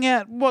 Looking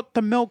at what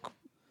the milk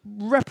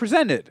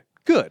represented,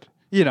 good.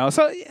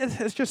 So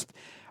it's just.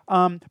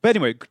 But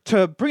anyway,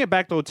 to bring it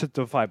back though to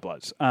the Five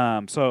Bloods.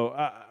 While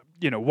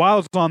I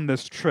was on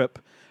this trip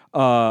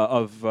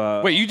of.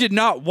 Wait, you did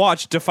not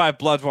watch Defy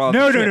Blood while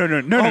No.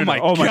 Oh my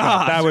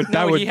god.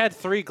 That would. He had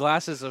 3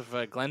 glasses of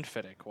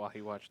Glenfiddich while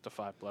he watched The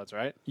Five Bloods,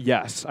 right?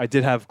 Yes, I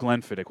did have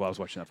Glenfiddich while I was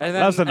watching that. And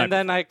That was the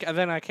then, night and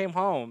then I came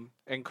home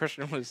and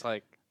Christian was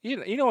like,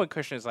 you know when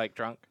Christian is like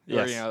drunk,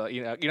 Yes. or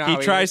you know He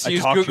how tries to I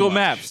use talk too Google much.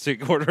 Maps to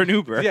order an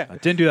Uber. Yeah. I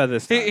didn't do that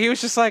this time. He was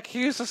just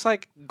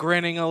like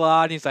grinning a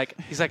lot. And he's like,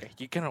 are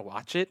you gonna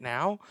watch it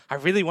now? I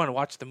really want to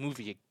watch the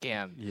movie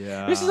again.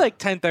 Yeah. This is like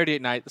 10:30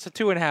 at night. It's a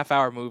 2.5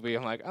 hour movie.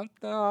 I'm like, I'm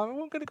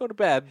gonna go to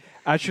bed.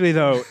 Actually,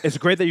 though, it's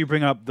great that you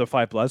bring up The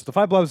Five Bloods. The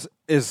Five Bloods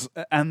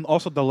and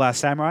also The Last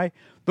Samurai.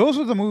 Those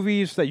are the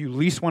movies that you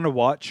least want to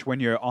watch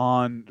when you're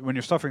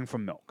suffering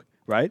from milk,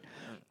 right?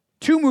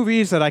 2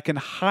 movies that I can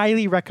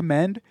highly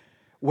recommend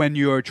when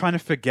you're trying to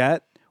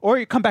forget or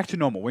you come back to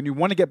normal. When you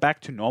want to get back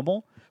to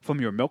normal from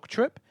your milk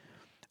trip.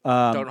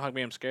 Don't Hug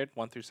Me, I'm Scared.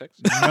 1 through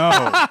 6.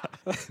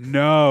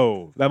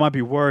 No, that might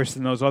be worse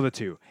than those other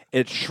 2.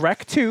 It's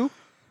Shrek 2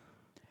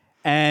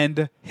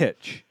 and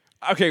Hitch.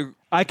 Okay,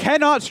 I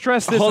cannot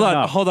stress this hold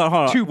enough.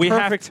 on. 2 We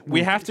perfect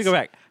have to go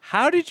back.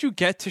 How did you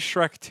get to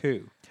Shrek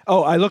 2?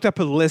 Oh, I looked up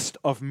a list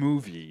of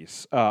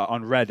movies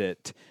on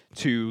Reddit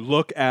to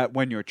look at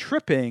when you're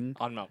tripping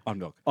On milk.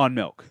 On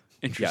milk.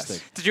 Interesting.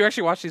 Yes. Did you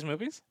actually watch these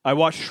movies? I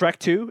watched Shrek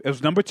 2. It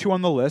was number 2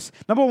 on the list.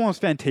 Number 1 was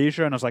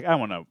Fantasia, and I was like, I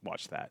want to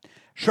watch that.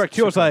 Shrek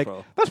 2, I was like,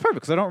 that's perfect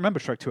because I don't remember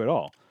Shrek 2 at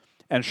all.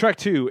 And Shrek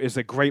 2 is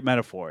a great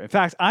metaphor. In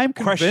fact, I'm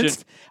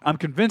convinced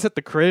that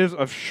the creators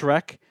of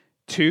Shrek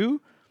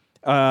 2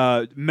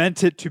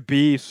 meant it to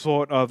be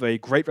sort of a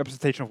great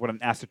representation of what an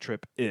acid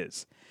trip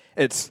is.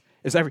 It's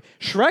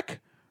Shrek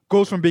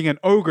goes from being an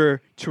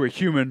ogre to a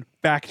human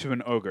back to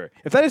an ogre.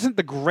 If that isn't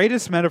the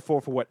greatest metaphor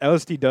for what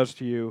LSD does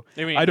to you,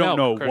 mean I don't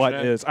milk, know what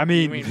Christian. is. I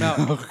mean, You mean milk.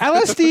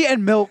 LSD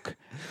and milk.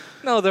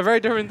 No, they're very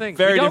different things.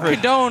 Very we don't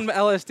different. condone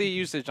LSD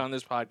usage on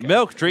this podcast.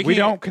 Milk, drinking. We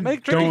don't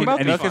Make condone drinking milk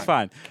any Milk is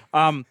fine.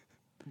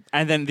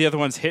 And then the other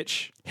one's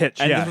Hitch. Hitch,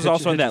 And yeah, this was Hitch-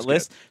 also on Hitch that is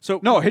list. good. So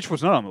No, Hitch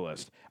was not on the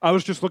list. I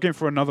was just looking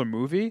for another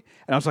movie,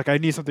 and I was like, I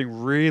need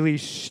something really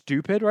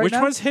stupid right which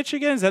now. one's Hitch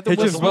again? Is that the Hitch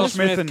one? is Will Will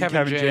Smith Smith, and Kevin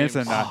Kevin James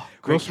James. and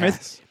great Will Smith.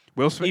 cast.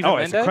 Will Smith. Eva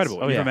It's Mendes? incredible.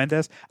 Oh, Eva yeah.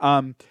 Mendes.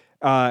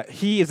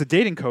 He is a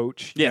dating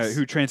coach Yes.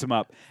 who trains him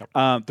up.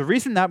 The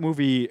reason that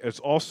movie is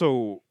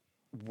also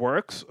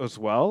works as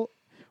well,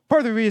 part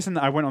of the reason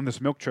I went on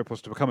this milk trip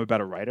was to become a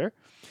better writer.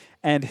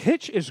 And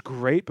Hitch is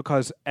great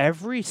because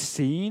every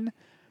scene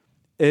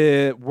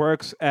it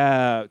works to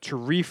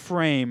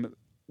reframe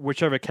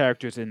whichever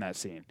character is in that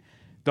scene.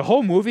 The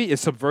whole movie is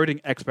subverting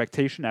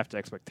expectation after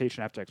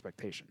expectation after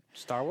expectation.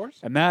 Star Wars?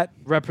 And that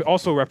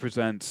also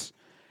represents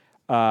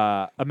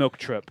a milk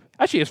trip.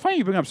 Actually, it's funny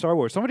you bring up Star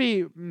Wars.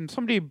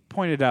 Somebody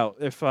pointed out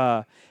if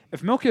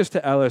milk is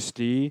to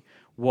LSD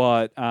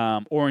what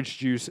orange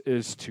juice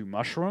is to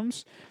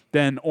mushrooms,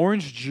 then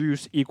orange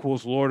juice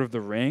equals Lord of the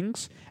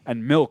Rings,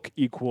 and milk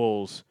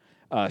equals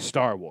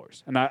Star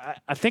Wars, and I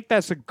think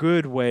that's a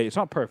good way. It's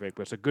not perfect,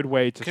 but it's a good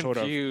way to sort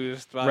of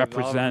Confused by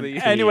represent- all of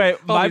these- Anyway,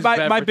 all my these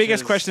biggest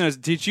beverages. question is: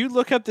 did you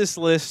look up this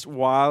list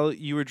while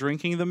you were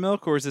drinking the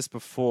milk, or is this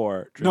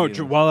before? no.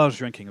 drinking the- While I was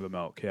drinking the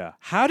milk, yeah,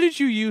 How did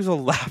you use a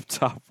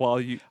laptop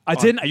while you? I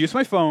didn't. I used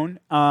my phone.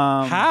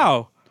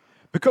 How?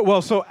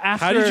 Because so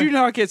after How did you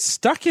not get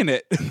stuck in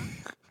it?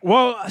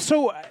 Well,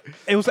 so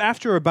it was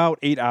after about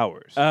 8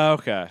 hours.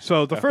 Okay.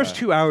 So the first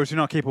 2 hours, you're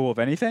not capable of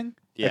anything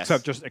Yes.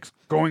 except just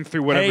going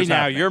through whatever's Hey, now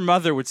happening. your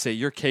mother would say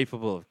you're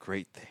capable of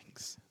great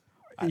things.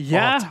 at all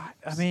Yeah, times.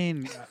 I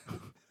mean,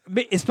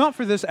 it's not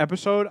for this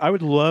episode. I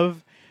would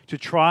love to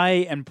try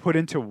and put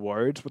into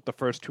words what the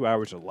first 2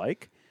 hours are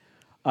like,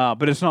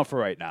 but it's not for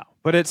right now.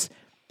 But it's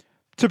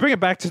to bring it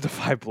back to the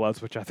Five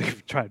Bloods, which I think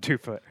we're trying to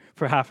do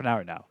for half an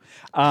hour now.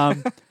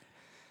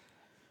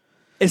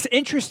 It's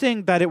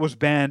interesting that it was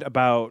banned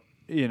about,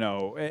 in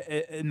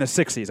the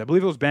 60s. I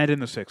believe it was banned in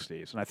the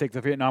 60s. And I think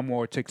the Vietnam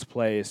War takes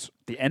place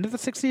the end of the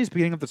 60s,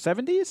 beginning of the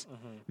 70s,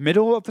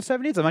 middle of the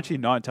 70s. I'm actually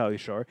not entirely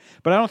sure.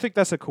 But I don't think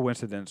that's a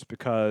coincidence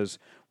because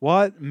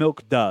what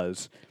milk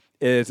does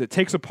is it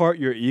takes apart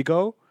your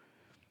ego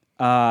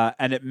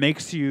and it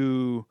makes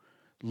you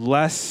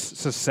less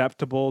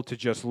susceptible to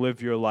just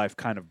live your life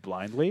kind of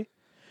blindly.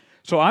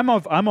 So I'm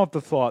of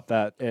the thought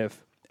that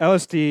if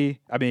LSD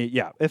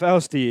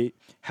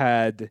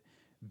had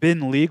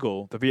been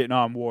legal, the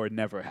Vietnam War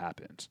never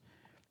happened.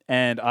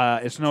 And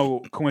it's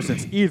no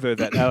coincidence either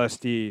that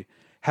LSD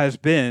has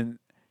been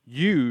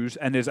used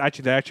and they're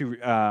actually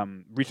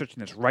researching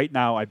this right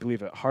now, I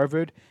believe, at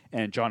Harvard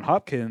and Johns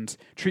Hopkins,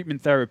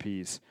 treatment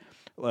therapies,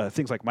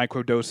 things like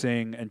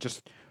microdosing and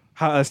just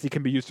how LSD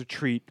can be used to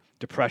treat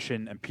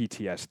depression and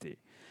PTSD.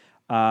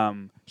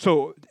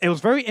 So it was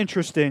very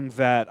interesting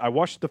that I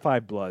watched The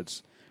Five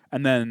Bloods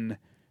and then,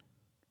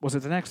 was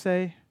it the next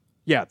day?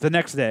 Yeah, the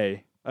next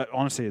day.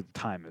 Honestly, the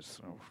time is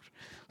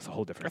it's a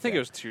whole different I think thing. it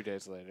was 2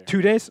 days later.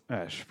 2 days?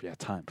 Yeah,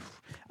 time.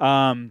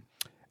 And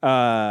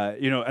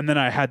then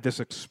I had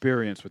this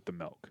experience with the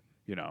milk.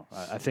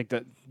 I think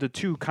that the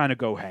two kind of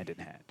go hand in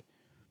hand,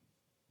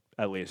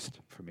 at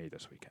least for me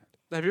this weekend.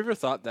 Have you ever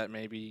thought that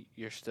maybe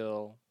you're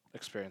still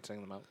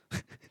experiencing the milk?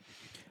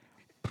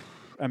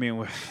 I mean,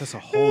 that's a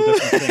whole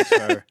different thing,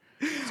 sir.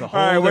 It's a whole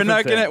All right,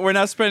 different thing. we're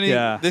not spending.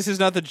 Yeah. This is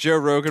not the Joe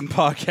Rogan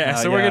podcast,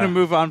 so we're yeah. gonna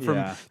move on from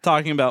Yeah.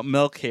 talking about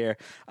milk here.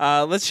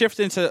 Let's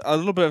shift into a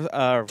little bit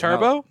of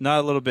Turbo? Not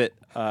a little bit.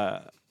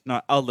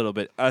 Not a little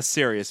bit. A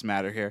serious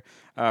matter here.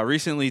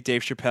 Recently,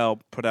 Dave Chappelle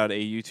put out a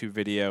YouTube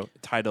video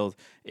titled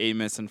 8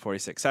 minutes and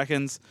 46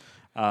 seconds.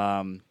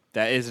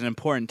 That is an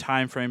important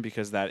time frame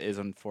because that is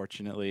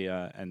unfortunately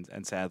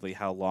and sadly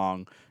how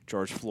long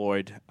George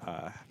Floyd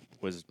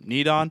was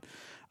kneed on.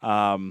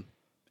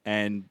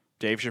 And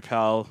Dave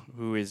Chappelle,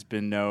 who has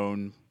been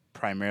known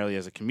primarily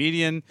as a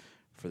comedian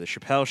for the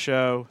Chappelle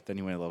Show, then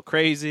he went a little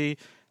crazy,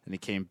 then he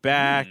came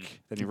back,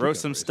 then he wrote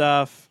some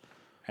stuff,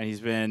 and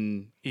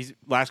he's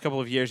last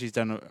couple of years he's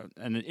done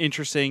an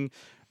interesting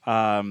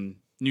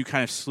new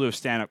kind of slew of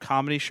stand-up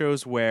comedy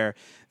shows where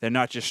they're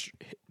not just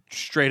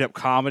straight up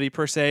comedy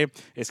per se,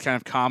 it's kind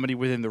of comedy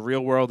within the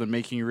real world and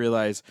making you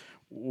realize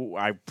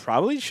I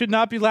probably should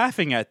not be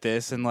laughing at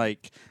this, and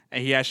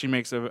he actually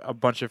makes a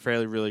bunch of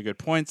fairly really good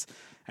points.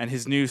 And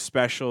his new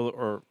special,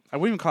 or I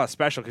wouldn't even call it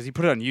special because he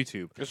put it on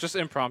YouTube. It's just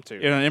impromptu.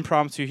 An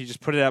impromptu. He just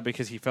put it out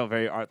because he felt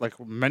very, like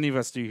many of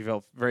us do, he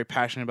felt very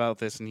passionate about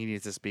this and he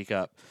needs to speak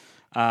up.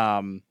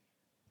 What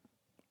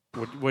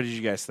did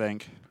you guys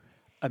think?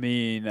 I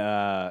mean,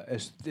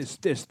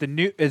 it's the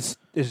new is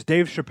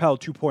Dave Chappelle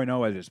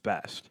 2.0 at his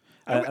best.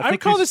 I would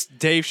call this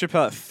Dave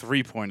Chappelle at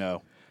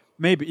 3.0.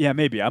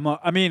 Maybe.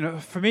 I mean,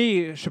 for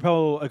me,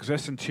 Chappelle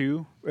exists in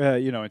two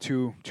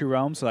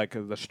realms, like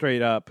the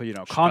straight up,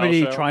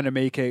 comedy, Show. trying to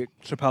make a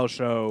Chappelle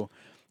Show,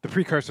 the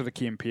precursor to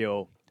Key and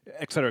Peele,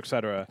 et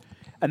cetera,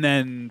 and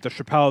then the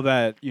Chappelle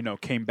that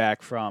came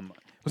back from,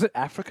 was it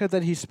Africa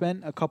that he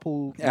spent a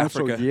couple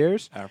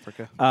years,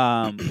 Africa.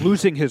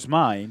 losing his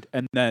mind,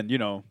 and then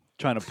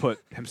trying to put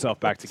himself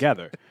back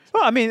together.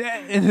 Well, I mean,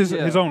 in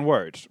his own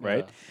words,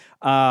 right?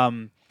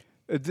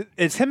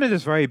 It's him at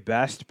his very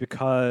best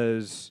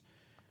because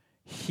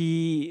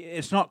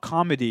it's not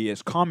comedy,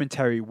 it's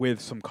commentary with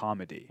some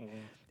comedy. Mm-hmm.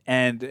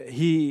 And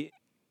if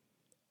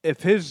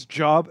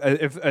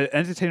an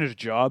entertainer's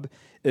job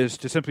is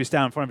to simply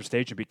stand in front of a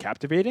stage and be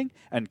captivating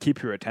and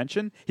keep your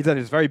attention, he's at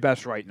his very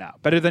best right now.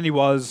 Better than he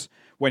was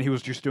when he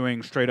was just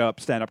doing straight up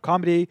stand-up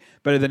comedy,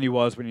 better than he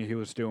was when he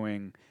was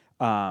doing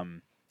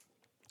The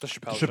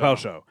Chappelle, Chappelle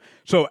Show.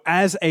 So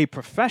as a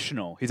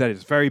professional, he's at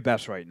his very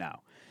best right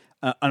now.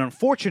 And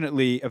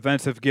unfortunately,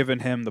 events have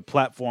given him the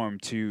platform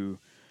to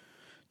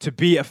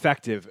be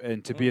effective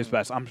and to be his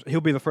best.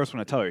 He'll be the first one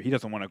to tell you he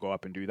doesn't want to go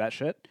up and do that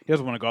shit. He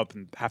doesn't want to go up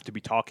and have to be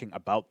talking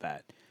about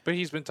that. But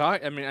he's been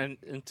talking. I mean,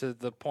 and to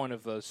the point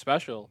of the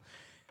special,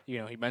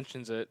 he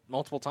mentions it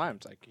multiple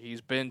times. Like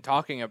he's been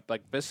talking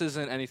like this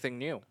isn't anything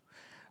new,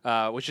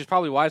 which is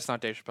probably why it's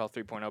not Dave Chappelle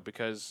 3.0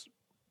 because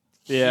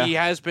Yeah. he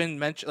has been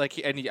mentioned, like,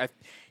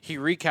 he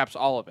recaps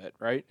all of it,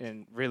 right?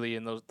 And really,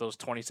 in those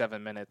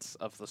 27 minutes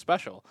of the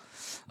special,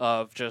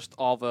 of just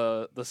all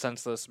the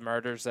senseless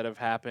murders that have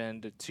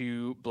happened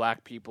to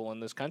black people in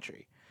this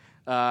country.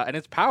 And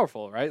it's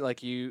powerful, right?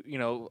 Like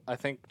I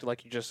think,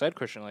 like you just said,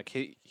 Christian, like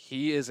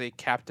he is a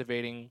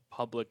captivating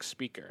public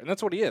speaker, and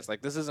that's what he is.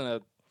 Like, this isn't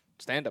a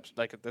stand-up,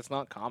 like, that's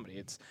not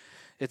comedy.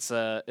 It's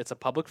a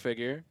public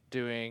figure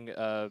doing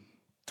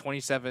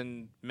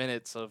 27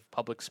 minutes of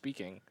public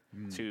speaking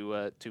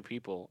to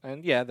people,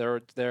 and yeah,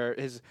 there are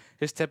his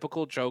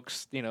typical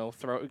jokes.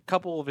 Throw a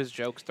couple of his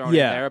jokes thrown in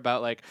there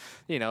about, like,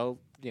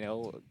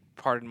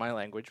 pardon my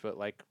language, but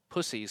like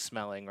pussy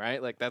smelling,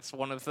 right? Like, that's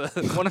one of the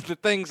one of the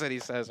things that he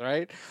says,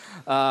 right?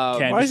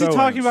 Why is he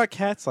talking about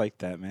cats like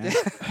that, man?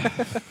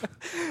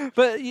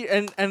 But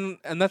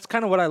and that's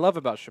kind of what I love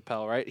about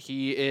Chappelle, right?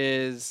 He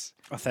is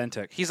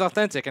Authentic. He's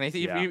authentic, and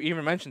he Yeah.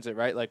 even mentions it,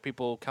 right? Like,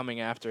 people coming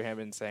after him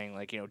and saying,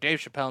 like, Dave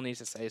Chappelle needs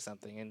to say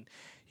something, and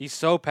he's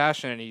so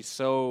passionate, he's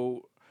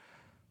so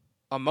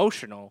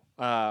emotional,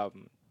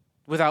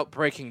 without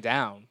breaking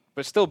down,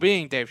 but still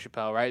being Dave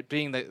Chappelle, right?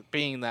 Being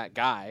that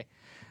guy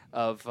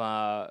of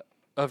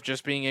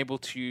just being able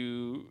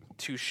to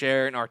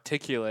share and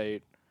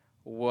articulate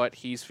what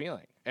he's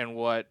feeling and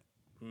what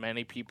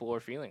many people are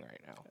feeling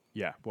right now.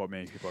 Yeah, what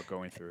many people are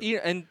going through. Yeah,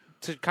 and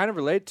to kind of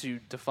relate to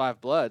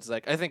Five Bloods,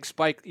 like, I think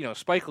Spike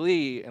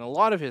Lee in a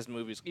lot of his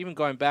movies, even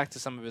going back to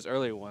some of his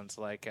earlier ones,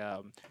 like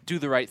Do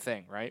the Right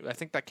Thing, right? I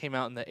think that came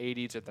out in the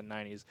 80s or the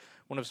 90s,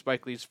 one of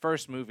Spike Lee's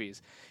first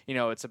movies.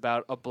 It's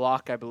about a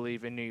block, I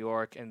believe, in New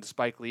York, and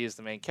Spike Lee is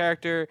the main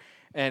character,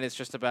 and it's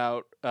just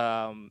about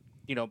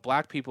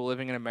black people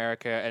living in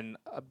America, and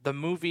the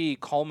movie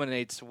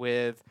culminates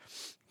with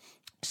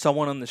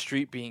someone on the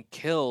street being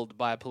killed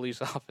by a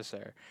police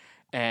officer,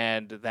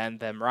 and then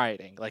them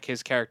rioting, like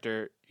his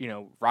character,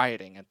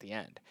 rioting at the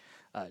end,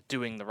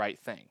 doing the right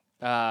thing.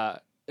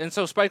 And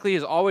so Spike Lee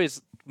is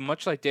always,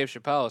 much like Dave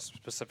Chappelle,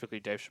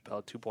 specifically Dave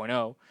Chappelle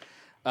 2.0,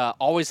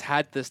 always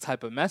had this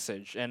type of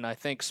message. And I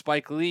think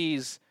Spike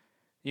Lee's,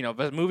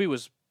 the movie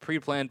was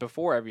pre-planned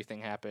before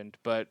everything happened,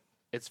 but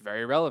it's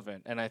very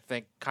relevant. And I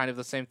think kind of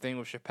the same thing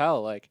with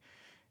Chappelle. Like,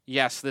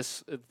 yes,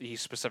 he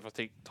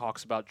specifically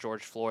talks about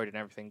George Floyd and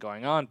everything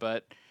going on,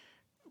 but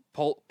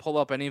pull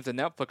up any of the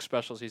Netflix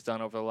specials he's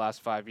done over the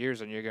last 5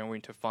 years, and you're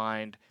going to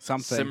find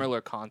Something.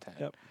 similar content.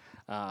 Yep.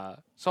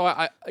 So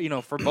I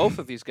for both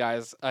of these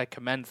guys, I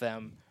commend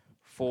them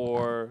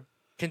for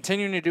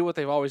continuing to do what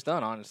they've always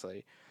done,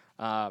 honestly,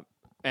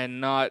 and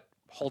not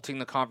halting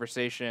the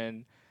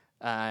conversation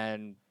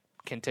and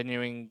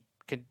continuing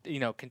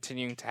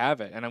to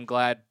have it. And I'm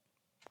glad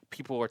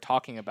people are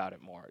talking about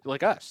it more,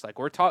 like us. Like,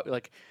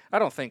 I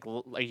don't think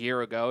a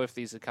year ago, if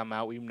these had come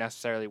out, we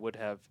necessarily would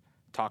have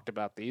talked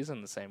about these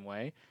in the same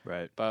way,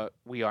 Right. but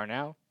we are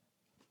now.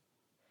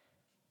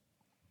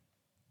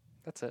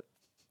 That's it.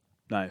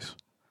 Nice.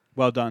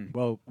 Well done.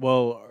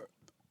 Well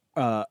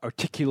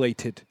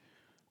articulated.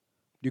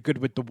 You're good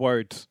with the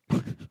words.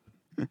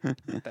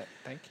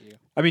 Thank you.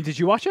 I mean, did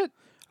you watch it?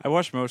 I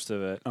watched most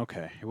of it.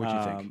 Okay. What do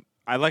you think?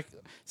 I like,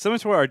 similar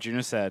to what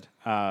Arjuna said.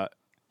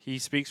 He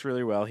speaks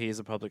really well. He is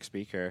a public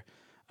speaker.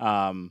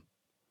 I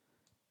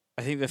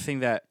think the thing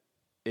that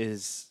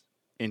is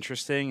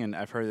interesting, and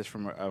I've heard this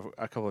from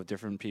a couple of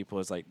different people,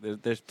 is like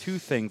there's two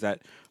things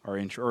that are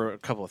or a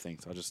couple of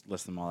things. I'll just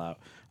list them all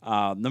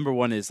out. Number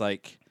one is,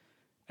 like,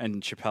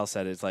 and Chappelle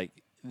said, it's like,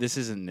 this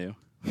isn't new.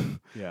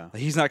 Yeah.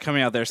 He's not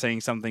coming out there saying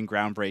something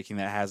groundbreaking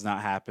that has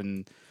not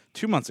happened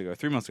 2 months ago,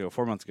 3 months ago,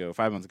 4 months ago,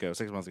 5 months ago,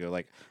 6 months ago.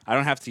 Like, I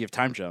don't have to give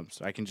time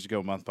jumps. I can just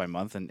go month by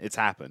month, and it's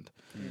happened,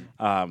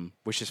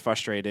 which is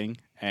frustrating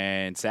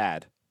and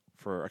sad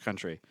for a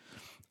country.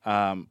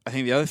 I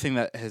think the other thing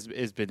that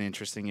has been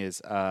interesting is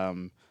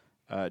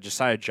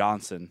Josiah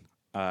Johnson,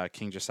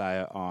 King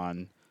Josiah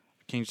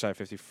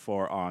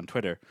 54 on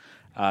Twitter,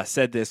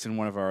 said this in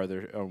one of our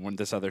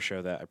this other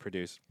show that I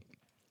produce,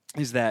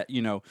 is that,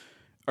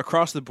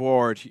 across the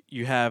board,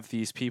 you have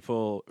these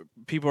people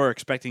are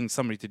expecting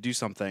somebody to do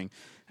something,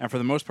 and for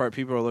the most part,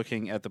 people are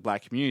looking at the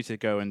black community to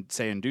go and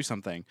say and do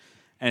something,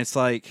 and it's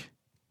like,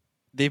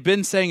 they've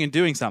been saying and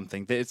doing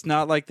something. It's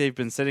not like they've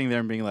been sitting there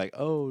and being like,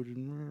 oh,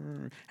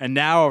 and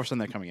now all of a sudden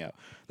they're coming out.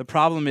 The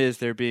problem is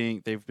they've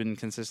been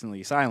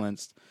consistently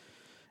silenced,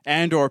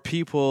 and or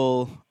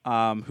people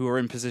who are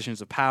in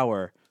positions of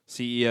power,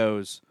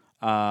 CEOs,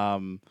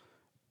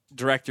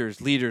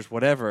 directors, leaders,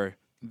 whatever,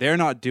 they're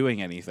not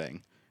doing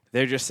anything.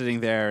 They're just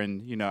sitting there,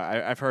 and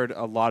I've heard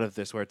a lot of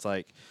this where it's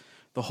like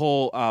the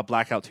whole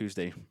Blackout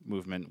Tuesday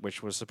movement,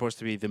 which was supposed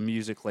to be the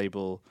music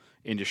label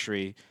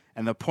industry.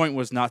 And the point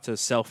was not to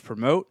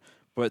self-promote,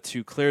 but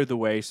to clear the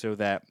way so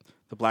that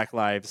the Black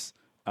Lives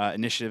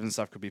Initiative and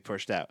stuff could be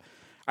pushed out.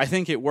 I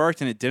think it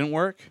worked and it didn't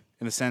work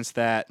in the sense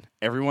that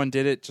everyone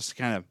did it just to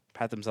kind of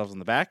pat themselves on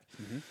the back.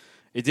 Mm-hmm.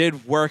 It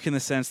did work in the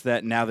sense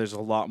that now there's a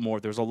lot more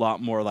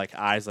like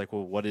eyes like,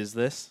 well, what is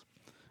this?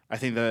 I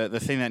think the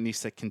thing that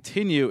needs to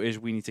continue is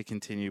we need to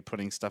continue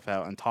putting stuff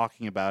out and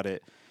talking about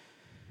it.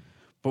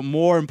 But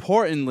more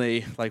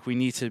importantly, like we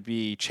need to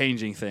be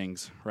changing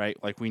things, right?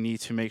 Like we need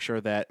to make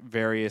sure that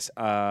various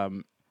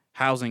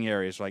housing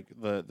areas, like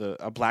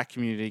a black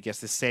community gets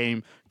the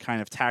same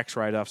kind of tax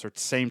write-offs or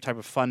same type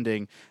of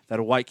funding that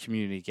a white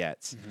community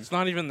gets. It's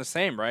not even the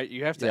same, right?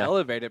 You have to Yeah.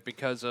 elevate it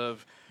because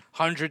of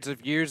hundreds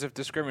of years of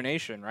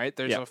discrimination, right?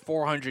 There's Yeah. a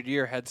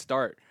 400-year head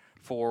start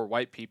for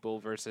white people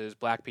versus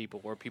black people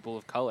or people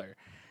of color.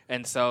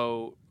 And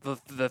so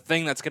the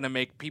thing that's going to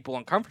make people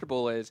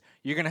uncomfortable is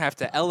you're going to have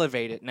to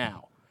elevate it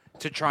now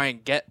to try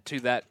and get to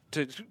that,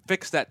 to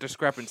fix that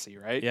discrepancy,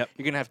 right? Yep.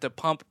 You're going to have to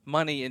pump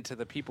money into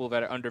the people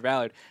that are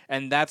undervalued.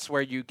 And that's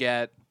where you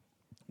get...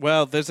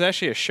 Well, there's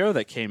actually a show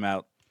that came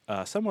out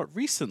somewhat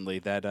recently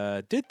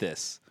that did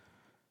this.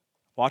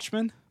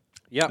 Watchmen?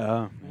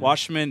 Yep.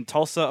 Watchmen,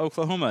 Tulsa,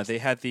 Oklahoma. They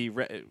had the,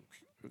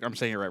 I'm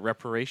saying it right,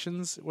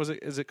 reparations,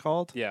 is it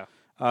called? Yeah.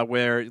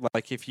 Where,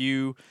 like, if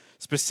you,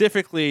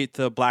 specifically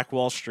to Black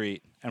Wall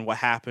Street and what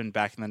happened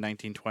back in the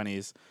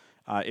 1920s,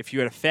 if you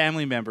had a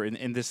family member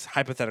in this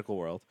hypothetical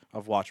world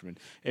of Watchmen,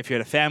 if you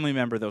had a family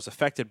member that was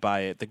affected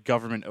by it, the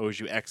government owes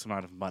you X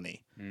amount of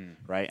money,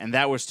 right? And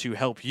that was to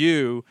help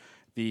you,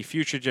 the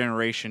future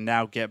generation,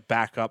 now get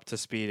back up to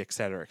speed, et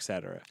cetera, et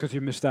cetera. Because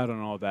you missed out on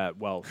all that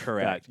wealth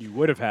Correct. that you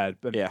would have had.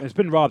 But Yeah. it's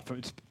been robbed from.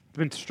 It's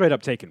been straight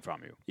up taken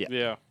from you.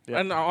 Yeah. Yeah.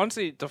 And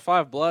honestly, The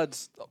Five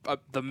Bloods,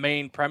 the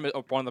main premise,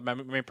 or one of the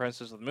main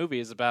premises of the movie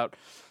is about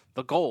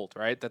the gold,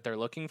 right, that they're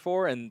looking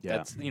for, and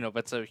Yeah.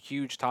 that's a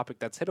huge topic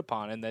that's hit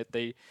upon, and that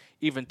they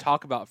even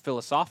talk about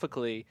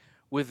philosophically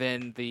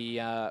within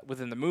the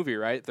movie,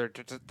 right? They're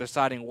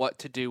deciding what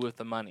to do with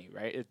the money,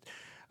 right?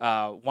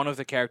 One of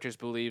the characters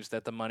believes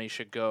that the money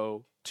should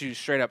go to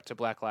straight up to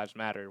Black Lives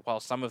Matter, while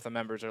some of the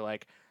members are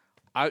like,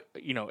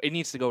 it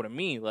needs to go to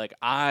me. Like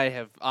I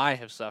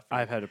have suffered.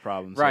 I've had a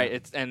problem. Right.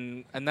 It's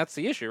and that's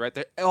the issue, right?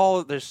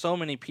 There's so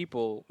many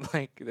people.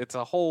 Like it's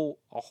a whole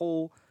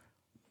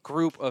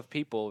group of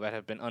people that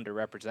have been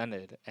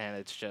underrepresented, and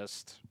it's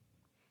just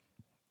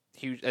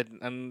huge.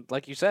 And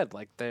like you said,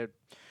 like the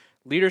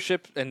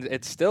leadership, and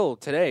it's still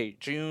today,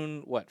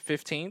 June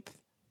 15th.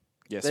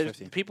 Yes, There's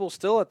 15. people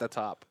still at the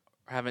top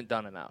haven't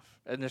done enough,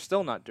 and they're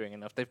still not doing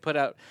enough. They've put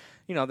out,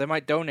 they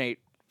might donate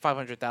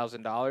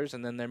 $500,000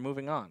 and then they're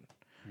moving on.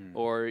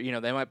 Or,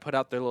 they might put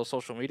out their little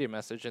social media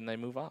message and they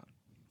move on.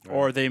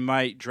 Or they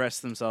might dress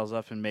themselves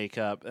up in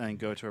makeup and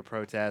go to a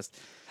protest,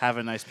 have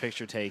a nice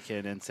picture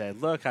taken, and say,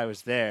 "Look, I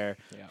was there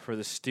Yeah. for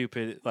the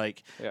stupid."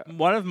 Like Yeah.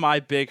 one of my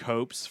big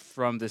hopes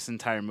from this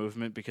entire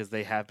movement, because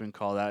they have been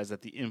called out, is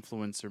that the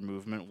influencer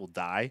movement will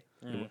die.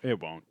 It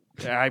won't.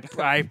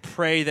 I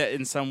pray that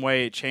in some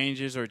way it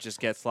changes or just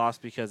gets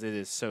lost because it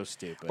is so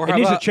stupid. Or It how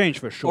needs to about- change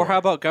for sure. Or how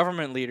about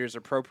government leaders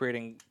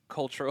appropriating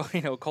cultural,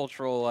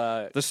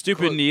 the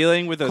stupid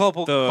kneeling with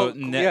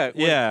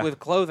with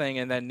clothing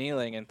and then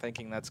kneeling and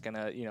thinking that's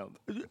gonna,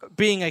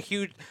 being a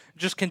huge,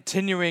 just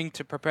continuing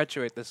to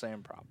perpetuate the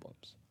same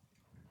problems.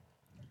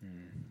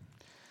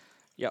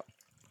 Yep.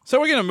 So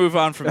we're gonna move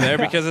on from there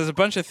because there's a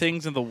bunch of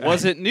things in the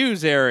Was It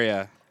News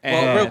area. Well,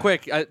 And real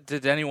quick,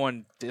 did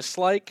anyone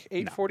dislike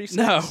 846?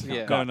 No.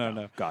 Yeah. God,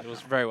 no. God, It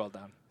was very well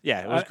done.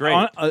 Yeah, it was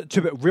great.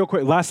 Real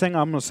quick, last thing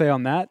I'm going to say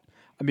on that.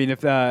 I mean,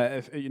 if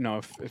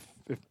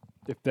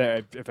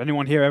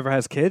anyone here ever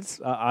has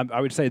kids, I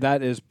would say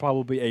that is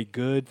probably a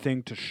good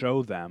thing to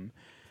show them,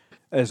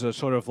 as a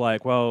sort of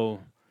like,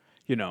 well,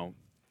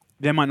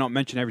 they might not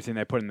mention everything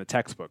they put in the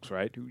textbooks,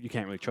 right? You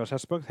can't really trust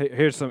textbooks.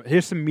 Here's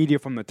some media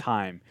from the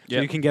time, so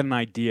Yep. you can get an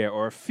idea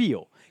or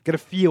get a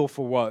feel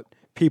for what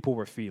people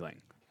were feeling.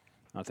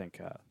 I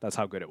think that's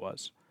how good it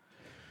was.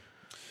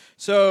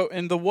 So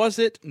in the Was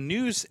It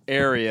News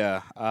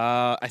area,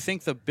 I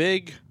think the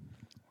big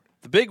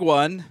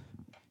one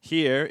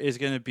here is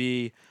going to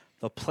be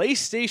the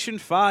PlayStation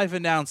 5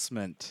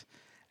 announcement.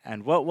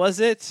 And what was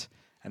it?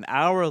 An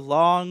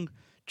hour-long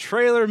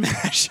trailer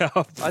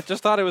mashup. I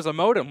just thought it was a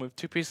modem with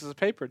two pieces of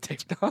paper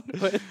taped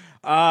onto it.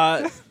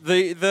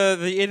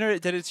 The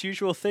internet did its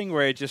usual thing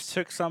where it just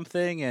took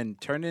something and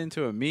turned it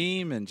into a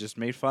meme and just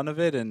made fun of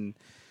it. And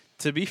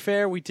to be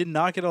fair, we did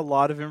not get a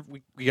lot of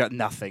we got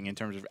nothing in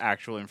terms of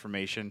actual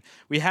information.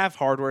 We have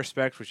hardware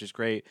specs, which is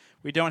great.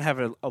 We don't have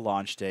a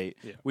launch date.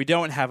 Yeah. We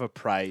don't have a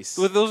price.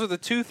 Well, those are the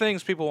two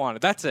things people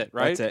wanted. That's it,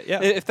 right? That's it,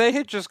 yeah. If they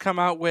had just come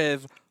out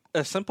with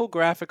a simple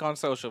graphic on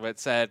social that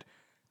said,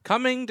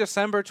 coming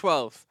December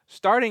 12th,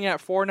 starting at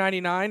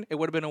 $4.99, it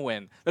would have been a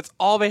win. That's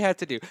all they had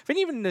to do. They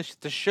didn't even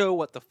to show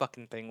what the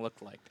fucking thing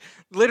looked like.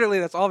 Literally,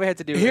 that's all they had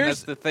to do. And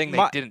that's the thing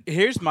they didn't.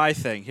 Here's my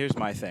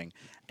thing.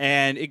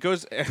 And it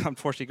goes,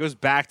 unfortunately, it goes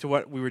back to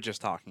what we were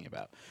just talking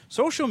about.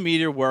 Social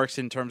media works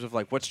in terms of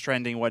like what's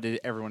trending, what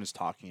everyone is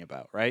talking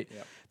about, right?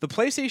 Yep. The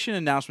PlayStation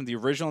announcement, the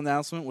original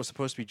announcement, was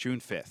supposed to be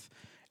June 5th.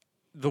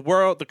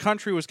 The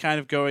country was kind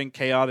of going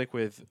chaotic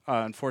with,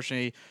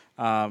 unfortunately,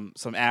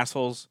 some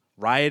assholes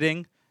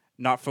rioting,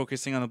 not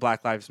focusing on the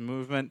Black Lives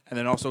movement, and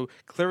then also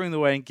clearing the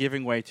way and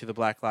giving way to the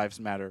Black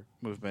Lives Matter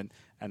movement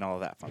and all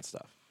of that fun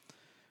stuff.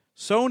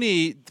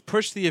 Sony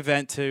pushed the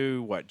event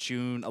to,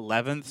 June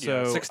 11th?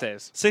 Yeah, So 6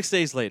 days. 6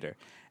 days later.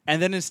 And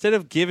then instead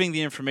of giving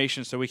the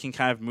information so we can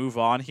kind of move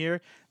on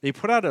here, they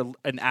put out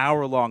an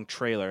hour-long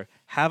trailer,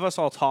 have us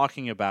all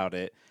talking about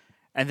it,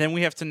 and then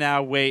we have to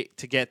now wait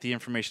to get the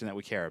information that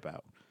we care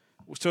about.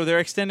 So they're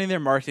extending their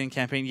marketing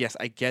campaign. Yes,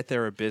 I get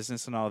they're a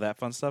business and all that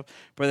fun stuff,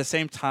 but at the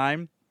same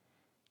time,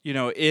 you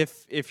know,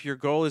 if your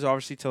goal is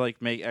obviously to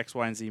like make X,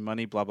 Y, and Z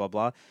money, blah blah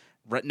blah,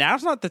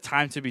 now's not the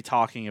time to be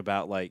talking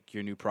about like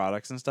your new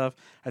products and stuff.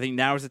 I think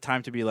now is the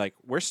time to be like,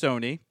 we're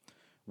Sony.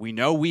 We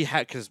know we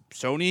had, because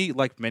Sony,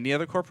 like many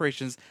other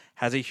corporations,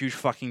 has a huge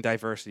fucking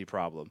diversity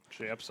problem.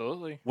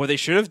 Absolutely. What they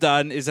should have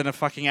done is in a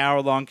fucking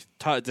hour-long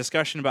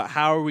discussion about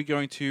how are we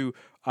going to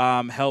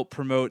help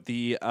promote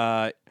the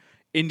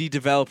indie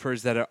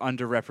developers that are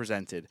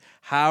underrepresented.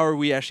 How are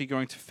we actually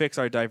going to fix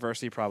our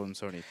diversity problem,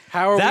 Sony?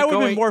 That would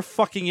have been more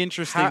fucking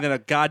interesting than a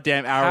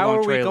goddamn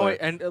hour-long trailer.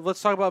 And let's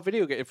talk about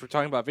video games. If we're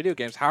talking about video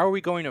games, how are we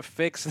going to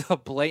fix the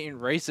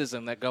blatant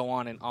racism that go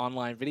on in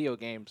online video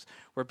games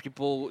where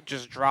people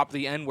just drop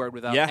the N-word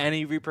without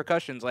any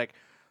repercussions? Like,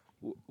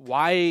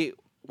 why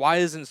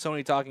isn't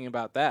Sony talking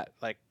about that?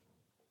 Like,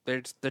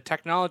 there's the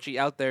technology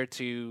out there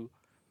to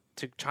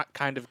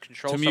kind of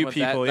control some of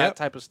that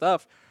type of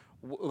stuff.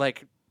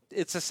 Like,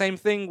 it's the same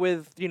thing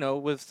with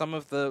some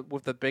of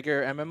the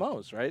bigger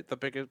MMOs, right? The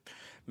bigger,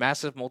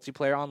 massive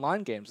multiplayer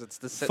online games. It's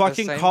the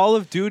fucking same. Call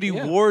of Duty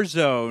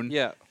Warzone.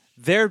 Yeah,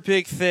 their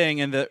big thing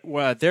and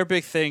their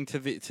big thing to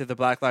the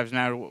Black Lives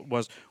Matter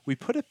was we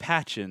put a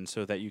patch in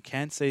so that you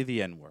can't say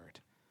the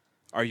N-word.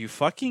 Are you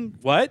fucking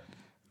what?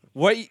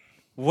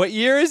 What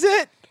year is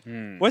it?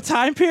 What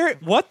time period?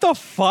 What the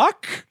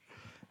fuck?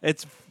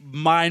 It's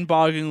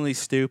mind-bogglingly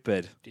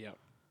stupid. Yeah.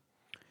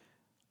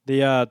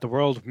 The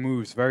world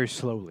moves very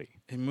slowly.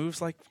 It moves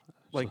like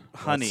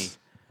honey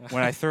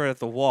when I throw it at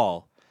the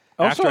wall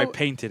after I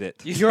painted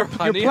it. Your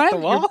honey at the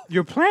wall?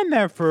 Your plan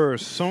there for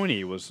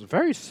Sony was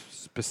very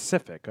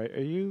specific. Are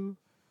you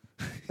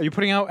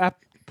putting out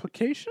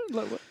application?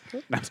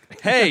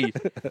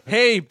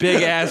 Hey,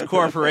 big ass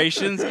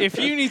corporations! If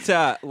you need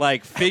to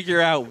like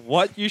figure out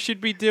what you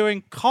should be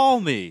doing, call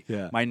me.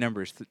 Yeah. My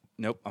number's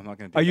nope. I'm not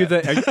going to. Are you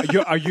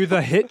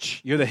the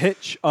hitch? You're the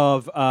hitch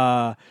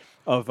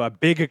of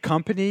bigger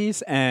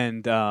companies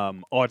and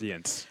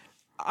audience,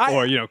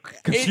 or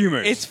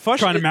consumers. It's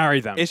trying to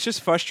marry them. It's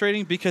just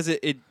frustrating because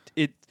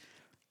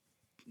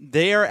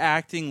they are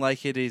acting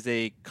like it is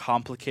a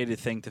complicated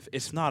thing to.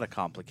 It's not a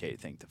complicated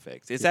thing to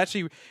fix. It's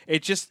actually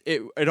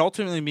it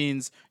ultimately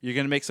means you're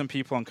going to make some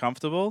people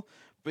uncomfortable.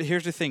 But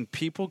here's the thing: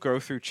 people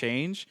go through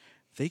change.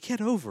 They get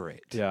over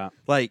it. Yeah,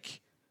 like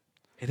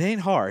it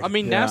ain't hard. I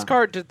mean,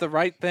 NASCAR did the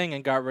right thing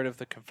and got rid of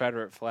the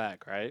Confederate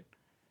flag, right?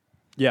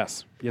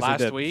 Yes, last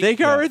they did. week they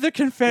got rid of the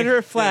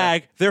Confederate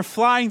flag. They're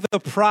flying the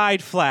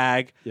pride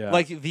flag. Yeah.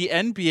 Like the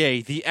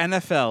NBA, the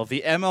NFL,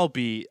 the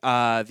MLB,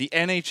 the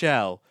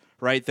NHL.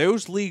 Right,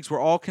 those leagues were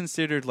all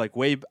considered like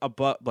way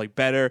above, like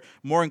better,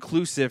 more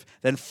inclusive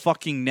than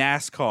fucking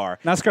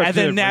NASCAR. NASCAR and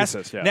then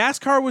racist, yeah.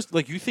 NASCAR was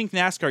like, you think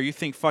NASCAR, you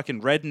think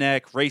fucking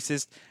redneck,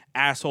 racist,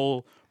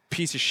 asshole,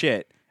 piece of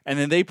shit, and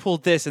then they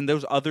pulled this, and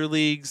those other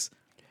leagues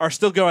are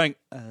still going.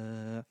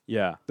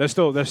 Yeah, they're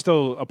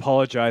still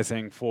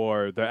apologizing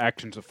for their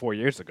actions of 4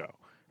 years ago,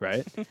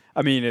 right?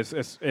 I mean,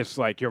 it's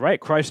like you're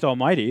right, Christ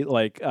Almighty,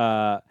 like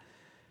who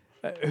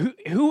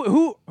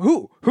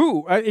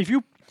if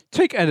you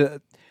take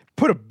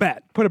put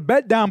a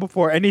bet down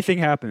before anything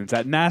happens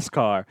that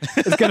NASCAR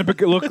is going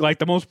to look like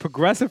the most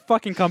progressive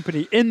fucking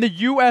company in the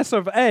U.S.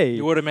 of A.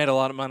 You would have made a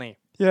lot of money.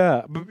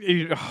 Yeah, but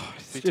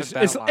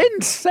it's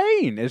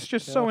insane. It's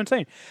just so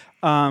insane.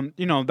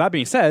 That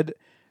being said,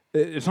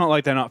 it's not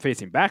like they're not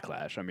facing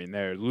backlash. I mean,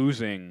 they're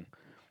losing.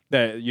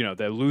 They're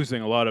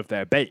losing a lot of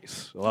their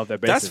base. A lot of their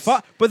base. That's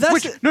fine, but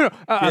that's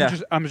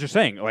I'm just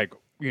saying, like,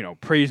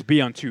 praise be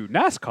unto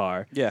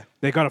NASCAR. Yeah,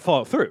 they got to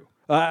follow through.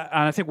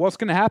 And I think what's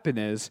going to happen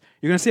is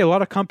you're going to see a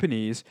lot of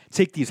companies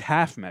take these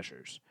half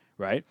measures,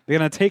 right? They're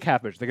going to take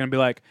half measures. They're going to be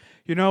like,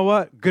 you know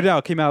what?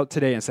 Goodell came out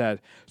today and said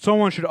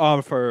someone should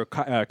offer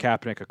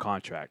Kaepernick a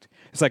contract.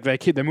 It's like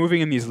they're moving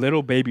in these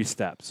little baby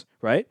steps,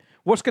 right?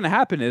 What's going to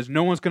happen is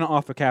no one's going to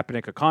offer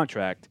Kaepernick a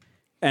contract,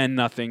 and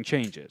nothing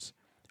changes.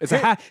 It's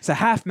a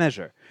half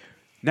measure.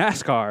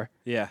 NASCAR,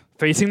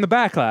 facing the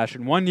backlash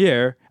in 1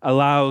 year,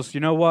 allows,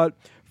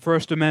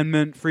 First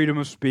Amendment, freedom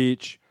of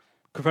speech.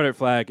 Confederate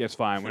flag, it's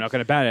fine. We're not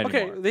going to ban it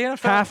anymore. Okay, the NFL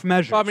half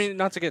measures. Well, I mean,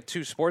 not to get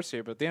too sports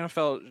here, but the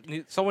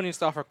NFL, someone needs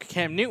to offer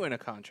Cam Newton a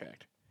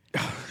contract.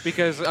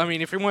 Because I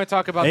mean, if you want to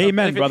talk about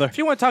brother. If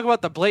you want to talk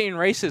about the blatant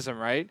racism,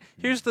 right?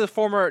 Here's the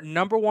former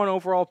 #1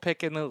 overall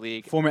pick in the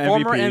league, former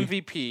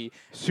MVP,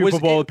 Super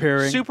Bowl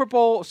appearing, Super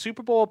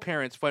Bowl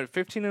appearance, went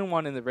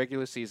 15-1 in the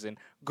regular season.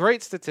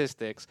 Great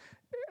statistics.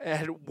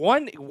 Had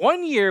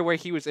one year where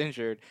he was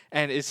injured,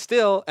 and is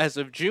still, as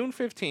of June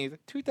 15th,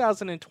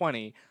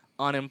 2020.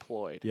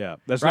 Unemployed. Yeah,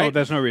 there's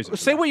no reason.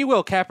 Say what you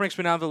will, Kaepernick's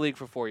been out of the league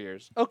for 4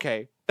 years.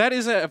 Okay, that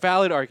is a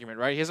valid argument,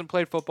 right? He hasn't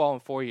played football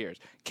in 4 years.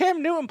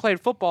 Cam Newton played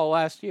football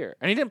last year,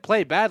 and he didn't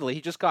play badly. He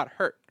just got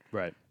hurt.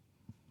 Right.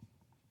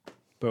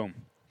 Boom.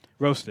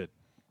 Roasted.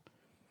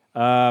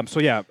 So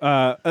yeah.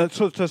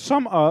 So to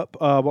sum up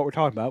what we're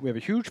talking about, we have a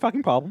huge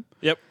fucking problem.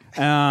 Yep.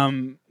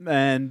 And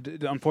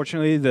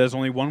unfortunately, there's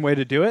only one way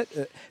to do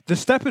it. The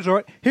step is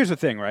right. Here's the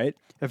thing, right?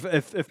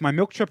 If my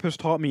milk trip has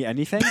taught me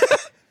anything,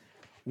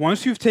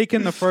 once you've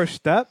taken the first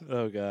step,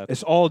 Oh god.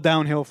 it's all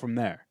downhill from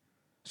there.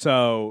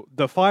 So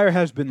the fire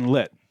has been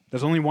lit.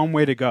 There's only one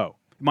way to go.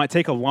 It might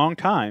take a long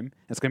time.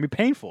 It's going to be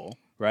painful,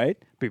 right?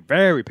 Be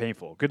very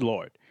painful. Good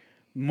Lord.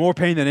 More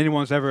pain than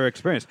anyone's ever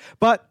experienced.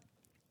 But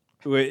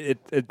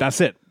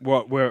that's it.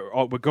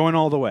 We're going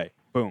all the way.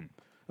 Boom.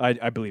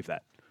 I believe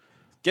that.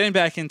 Getting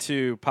back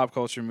into pop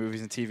culture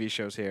movies and TV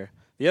shows here.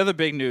 The other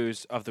big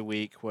news of the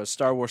week was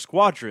Star Wars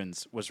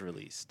Squadrons was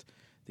released.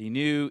 The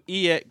new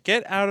EA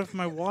Get out of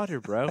my water,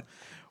 bro.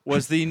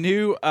 Was the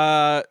new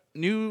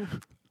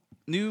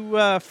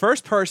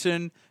first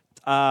person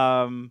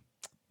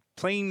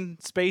plane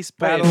space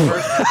battle.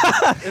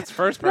 It's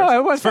first person. No,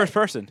 it was It's first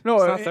person. No,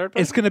 It's not third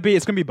it's gonna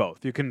be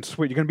both. You can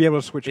switch. You're gonna be able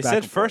to switch. It back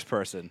said and forth. first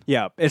person.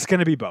 Yeah, it's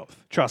gonna be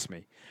both. Trust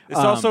me. It's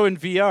also in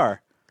VR.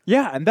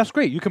 Yeah, and that's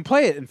great. You can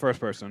play it in first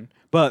person,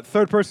 but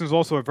third person is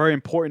also a very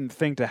important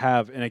thing to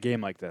have in a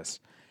game like this.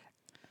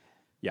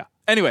 Yeah.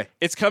 Anyway,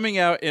 it's coming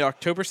out in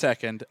October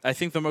 2nd. I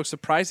think the most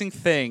surprising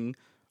thing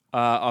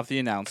of the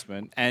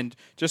announcement, and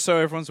just so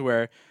everyone's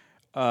aware,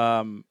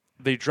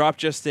 they dropped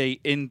just a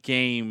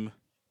in-game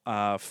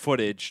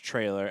footage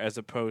trailer as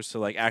opposed to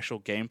like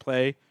actual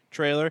gameplay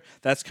trailer.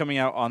 That's coming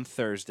out on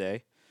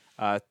Thursday.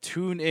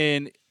 Tune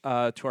in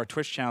to our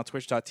Twitch channel,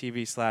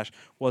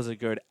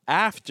 twitch.tv/wasitgood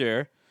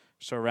after,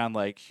 so around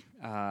like,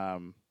 I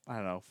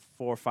don't know,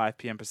 4 or 5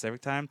 p.m.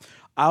 Pacific time,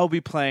 I'll be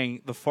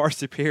playing the far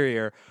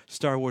superior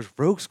Star Wars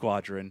Rogue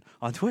Squadron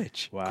on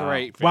Twitch. Wow.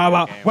 Great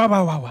Wow. video game.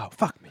 Wow.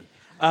 Fuck me.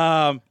 But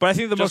I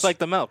think the Just most like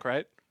the milk,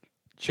 right?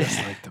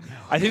 Just like the milk.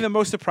 I think the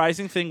most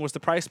surprising thing was the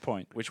price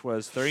point, which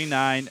was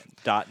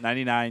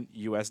 $39.99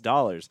 US.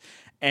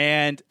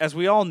 And as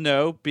we all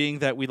know, being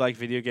that we like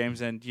video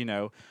games and,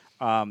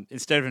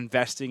 instead of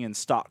investing in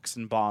stocks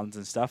and bonds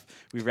and stuff,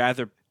 we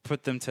rather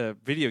put them to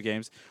video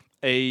games.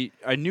 A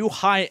new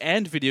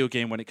high-end video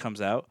game when it comes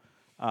out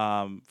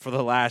for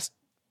the last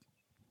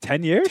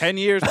 10 years? 10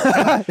 years,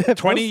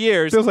 20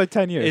 years Feels like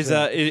 10 years.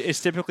 is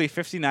typically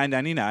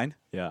 $59.99.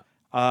 Yeah.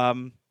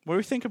 What do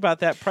we think about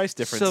that price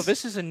difference? So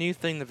this is a new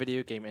thing the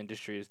video game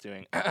industry is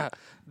doing.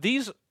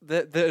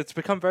 It's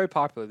become very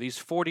popular. These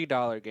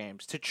 $40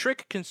 games to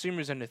trick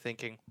consumers into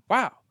thinking,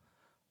 "Wow,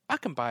 I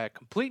can buy a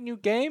complete new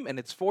game and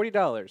it's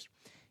 $40."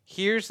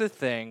 Here's the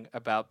thing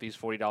about these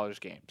 $40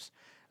 games.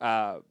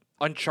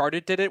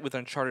 Uncharted did it with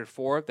Uncharted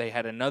 4. They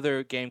had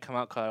another game come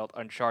out called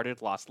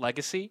Uncharted Lost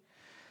Legacy.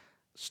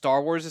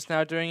 Star Wars is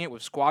now doing it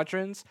with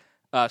Squadrons.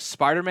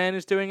 Spider-Man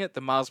is doing it.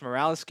 The Miles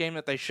Morales game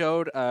that they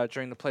showed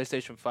during the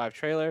PlayStation 5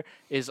 trailer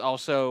is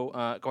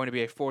also going to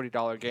be a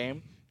 $40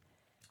 game.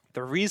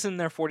 The reason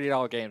they're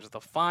 $40 games is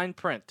the fine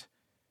print.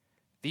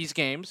 These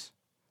games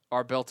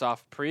are built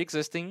off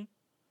pre-existing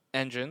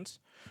engines.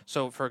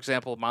 So, for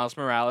example, Miles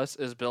Morales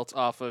is built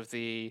off of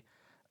the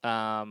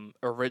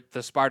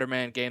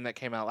Spider-Man game that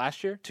came out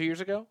last year, 2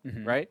 years ago,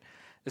 right?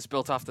 It's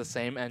built off the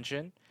same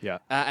engine. Yeah.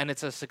 And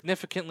it's a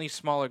significantly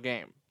smaller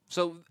game.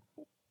 So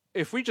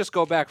if we just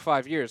go back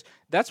 5 years,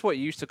 that's what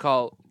you used to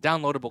call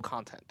downloadable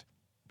content.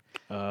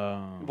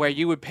 Where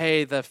you would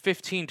pay the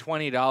 $15,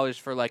 $20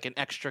 for like an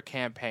extra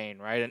campaign,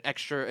 right? An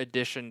extra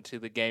addition to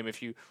the game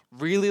if you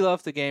really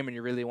loved the game and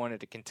you really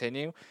wanted to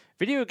continue.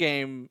 The video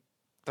game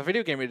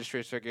industry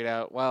has figured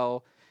out,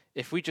 well,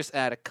 if we just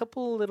add a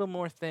couple little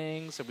more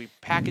things and we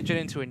package it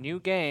into a new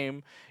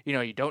game,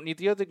 you don't need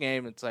the other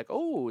game. It's like,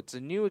 oh, it's a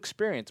new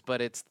experience,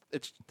 but it's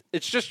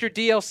just your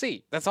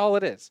DLC. That's all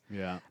it is.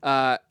 Yeah.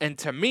 And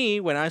to me,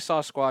 when I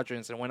saw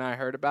Squadrons and when I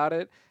heard about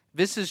it,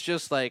 this is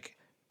just like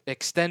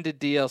extended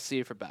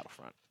DLC for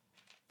Battlefront.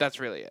 That's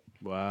really it.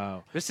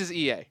 Wow. This is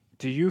EA.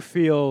 Do you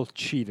feel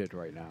cheated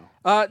right now?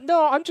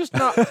 No, I'm just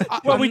not.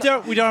 Well, we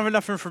don't have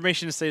enough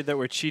information to say that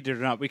we're cheated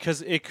or not,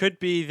 because it could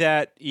be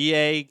that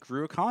EA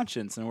grew a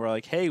conscience and we're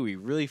like, hey, we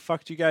really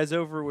fucked you guys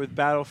over with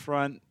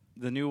Battlefront,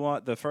 the new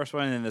one, the first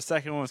one, and the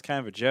second one was kind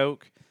of a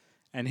joke,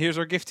 and here's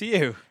our gift to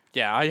you.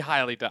 Yeah, I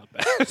highly doubt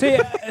that.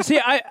 see,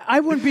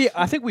 I wouldn't be.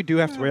 I think we do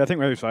have to wait. I think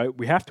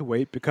we have to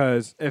wait,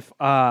 because if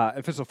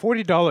it's a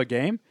 $40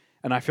 game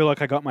and I feel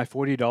like I got my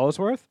 $40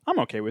 worth, I'm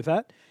okay with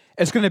that.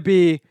 It's going to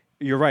be.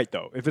 You're right,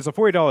 though. If it's a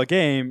 $40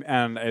 game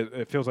and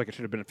it feels like it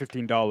should have been a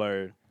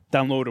 $15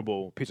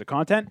 downloadable piece of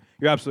content,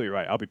 you're absolutely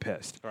right. I'll be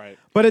pissed. Right.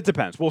 But it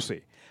depends. We'll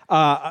see.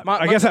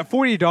 I guess at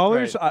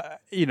 $40,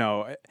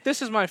 Right.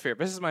 This is my fear.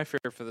 This is my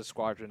fear for the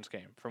Squadrons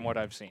game, from what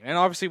I've seen. And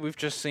obviously,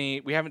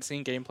 we haven't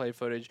seen gameplay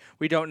footage.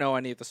 We don't know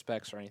any of the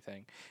specs or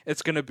anything.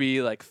 It's going to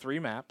be like 3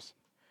 maps.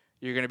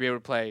 You're going to be able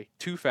to play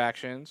 2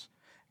 factions,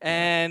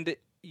 and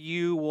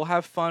you will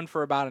have fun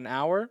for about an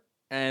hour,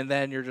 and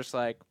then you're just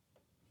like,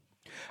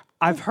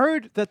 I've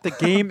heard that the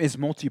game is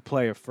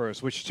multiplayer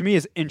first, which to me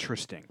is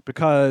interesting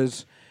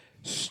because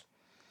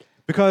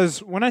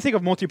Because when I think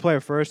of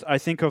multiplayer first, I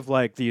think of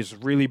like these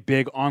really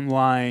big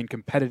online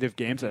competitive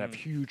games that have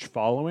huge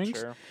followings.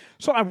 Sure.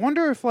 So I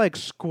wonder if like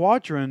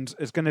Squadrons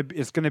is gonna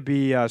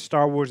be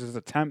Star Wars'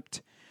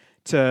 attempt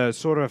to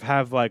sort of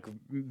have like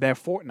their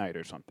Fortnite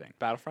or something.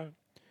 Battlefront.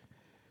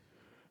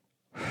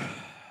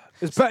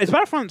 Is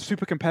Battlefront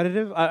super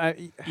competitive?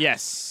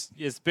 Yes,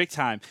 it's big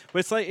time. But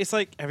it's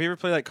like have you ever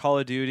played like Call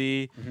of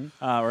Duty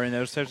or in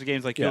those types of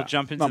games? Like Yeah, you'll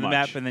jump into not the much.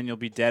 map and then you'll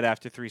be dead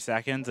after 3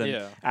 seconds, and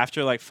Yeah.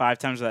 after like 5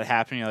 times that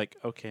happened, you're like,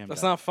 okay, I'm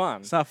That's done. not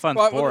fun. It's not fun.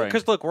 It's boring.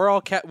 Because look, we're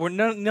all we're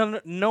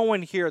no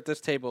one here at this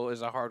table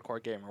is a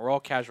hardcore gamer. We're all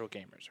casual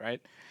gamers,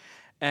 right?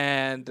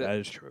 And That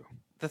is true.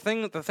 the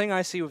thing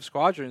I see with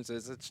Squadrons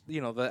is it's the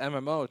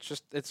MMO.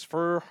 It's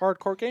for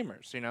hardcore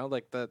gamers.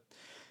 Like the.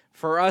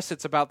 For us,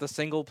 it's about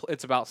single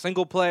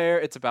player.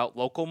 It's about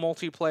local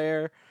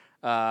multiplayer.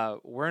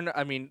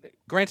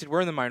 Granted,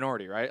 we're in the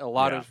minority, right? A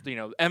lot of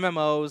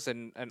MMOs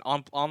and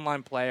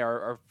online play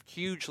are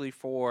hugely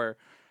for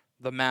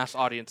the mass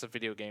audience of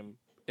video game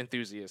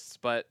enthusiasts.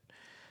 But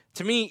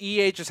to me,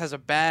 EA just has a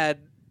bad.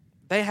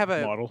 They have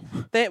a Model.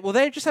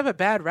 They just have a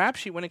bad rap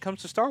sheet when it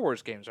comes to Star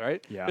Wars games,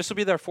 right? Yeah. This will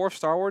be their 4th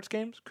Star Wars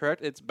games,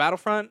 correct? It's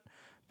Battlefront,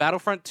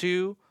 Battlefront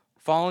 2,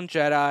 Fallen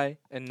Jedi,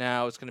 and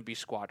now it's going to be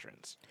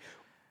Squadrons.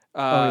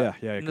 Yeah,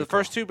 The good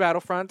first call. 2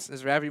 Battlefronts,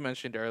 as Ravi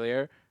mentioned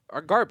earlier,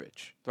 are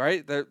garbage,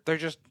 right?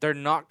 They're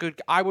not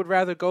good. I would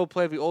rather go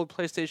play the old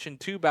PlayStation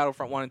 2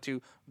 Battlefront 1 and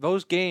 2.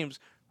 Those games,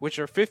 which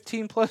are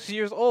 15 plus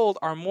years old,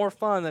 are more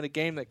fun than a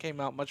game that came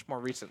out much more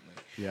recently.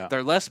 Yeah.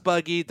 They're less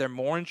buggy. They're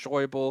more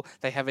enjoyable.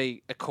 They have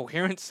a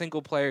coherent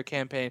single player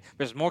campaign.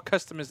 There's more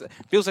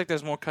feels like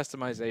there's more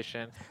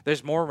customization.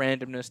 There's more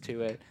randomness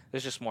to it.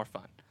 There's just more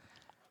fun.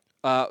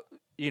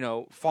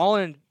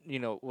 Fallen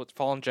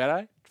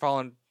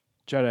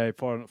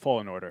Jedi?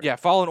 Fallen Order. Yeah,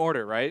 Fallen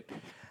Order, right?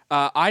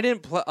 I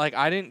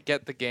didn't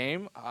get the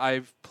game.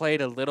 I've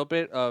played a little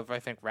bit of I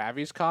think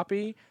Ravi's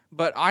copy,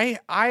 but I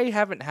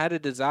haven't had a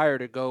desire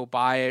to go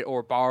buy it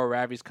or borrow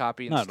Ravi's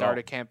copy and Not at start all.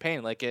 a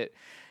campaign like it.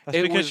 That's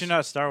it because was- you're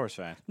not a Star Wars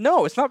fan.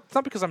 No, it's not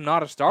because I'm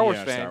not a Star Wars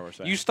You're not a fan. Star Wars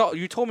fan.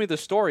 You told me the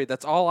story.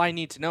 That's all I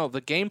need to know.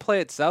 The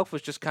gameplay itself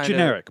was just kind of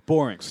Generic,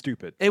 boring,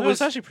 stupid. It No, was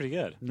it's actually pretty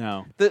good.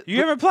 No. You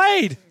haven't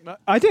played.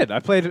 I did. I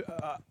played.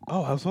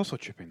 I was also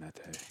tripping that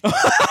day.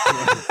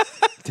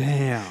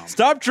 Damn.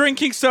 Stop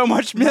drinking so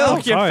much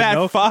milk, you sorry, fat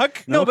no.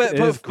 fuck. No, Nope, but it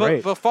is but,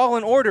 great. but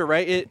Fallen Order,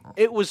 right?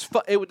 It was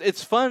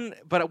it's fun,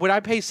 but would I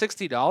pay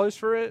 $60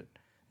 for it?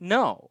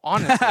 No,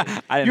 honestly.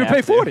 I didn't You would have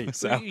pay to, 40.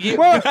 So. You-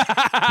 Well,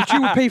 but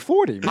you would pay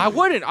 40. Man. I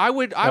wouldn't. I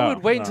would No,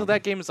 wait no. until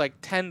that game is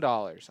like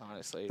 $10,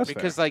 honestly, That's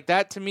because fair. like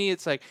that to me,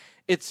 it's like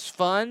it's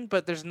fun,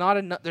 but there's not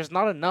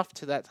enough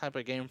to that type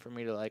of game for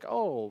me to like.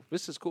 Oh,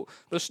 this is cool.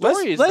 The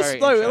story is very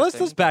interesting.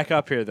 Let's back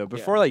up here though.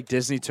 Before like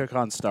Disney took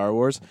on Star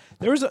Wars,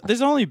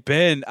 there's only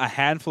been a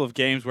handful of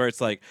games where it's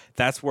like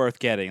that's worth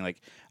getting.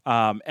 Like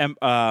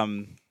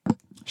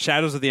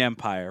Shadows of the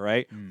Empire,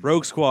 right?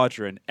 Rogue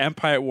Squadron,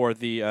 Empire at War,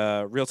 the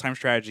real-time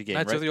strategy game,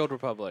 Knights right? of the Old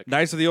Republic,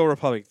 Knights of the Old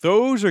Republic.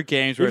 Those are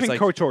games where Even it's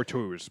like KOTOR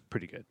 2 is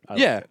pretty good. I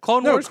yeah, liked it.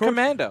 Clone No, Wars, Clone-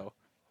 Commando.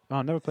 Oh,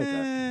 I never played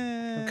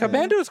that.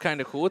 Commando is kind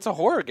of cool. It's a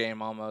horror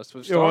game almost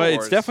with Star Well, Wars.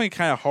 it's definitely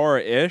kind of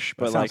horror-ish,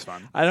 but sounds like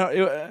fun. I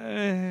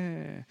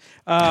don't.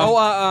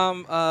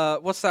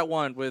 What's that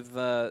one with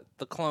the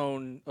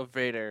clone of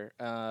Vader?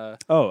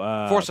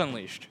 Force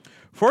Unleashed.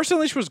 Force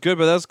Unleashed was good,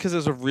 but that was because it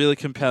was a really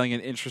compelling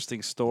and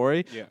interesting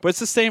story. Yeah. But it's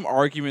the same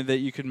argument that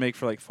you could make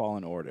for like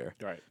Fallen Order,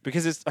 Right.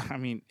 because it's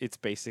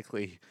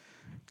basically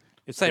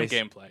Same basi-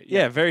 gameplay.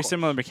 Yeah, of very course.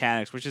 similar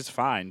mechanics, which is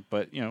fine,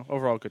 but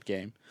overall good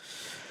game.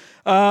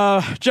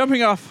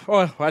 Jumping off.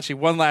 Oh, well, actually,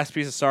 one last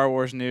piece of Star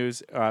Wars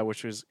news,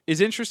 which is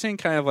interesting,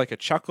 kind of like a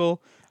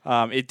chuckle.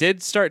 It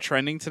did start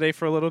trending today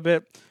for a little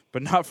bit,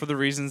 but not for the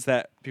reasons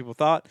that people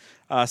thought.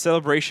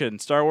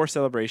 Star Wars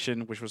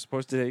Celebration, which was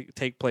supposed to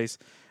take place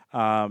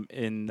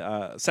in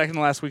second to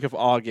last week of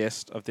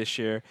August of this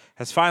year,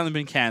 has finally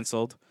been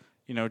canceled.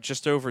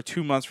 Just over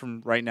 2 months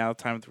from right now,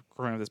 the time of the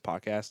recording of this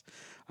podcast.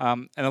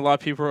 And a lot of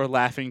people are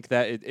laughing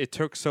that it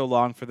took so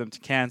long for them to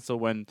cancel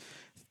when,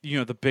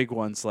 the big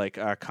ones like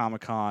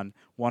Comic-Con,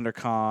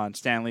 WonderCon,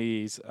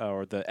 Stanley's,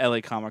 or the LA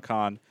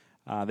Comic-Con,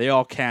 they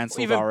all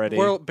canceled Even already.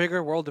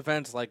 bigger world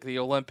events like the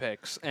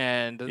Olympics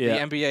and the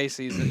NBA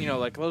season,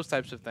 like those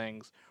types of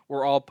things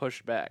were all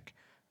pushed back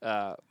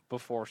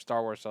before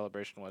Star Wars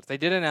Celebration was. They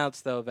did announce,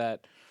 though,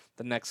 that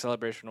the next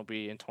celebration will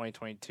be in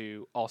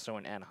 2022, also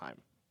in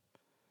Anaheim.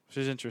 Which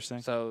is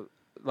interesting. So,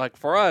 like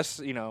for us,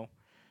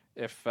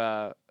 if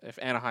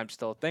Anaheim's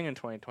still a thing in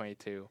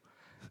 2022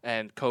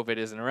 and COVID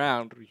isn't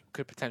around, we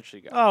could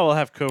potentially go. Oh, we'll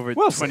have COVID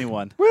We'll see.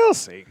 21 We'll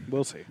see.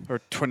 We'll see. or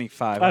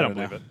 25. I don't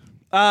know. believe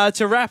it.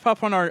 To wrap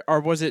up on our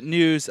Was It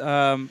news,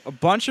 a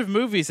bunch of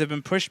movies have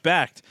been pushed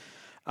back.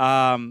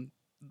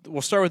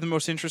 We'll start with the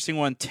most interesting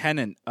one,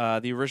 Tenet.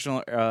 The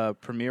original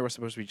premiere was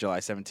supposed to be July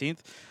 17th.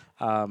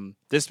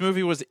 This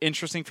movie was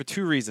interesting for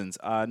two reasons.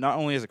 Not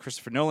only as a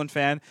Christopher Nolan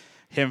fan,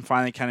 him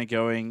finally kind of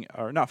going,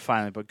 or not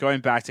finally, but going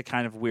back to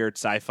kind of weird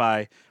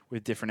sci-fi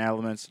with different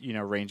elements,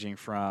 ranging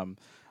from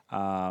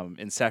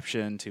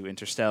Inception to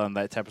Interstellar and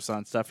that type of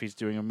stuff. He's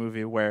doing a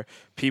movie where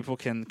people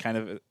can kind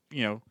of,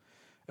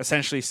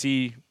 essentially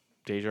see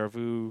deja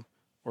vu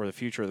or the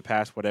future or the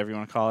past, whatever you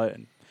want to call it,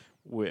 and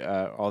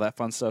all that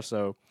fun stuff.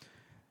 So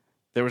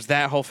there was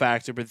that whole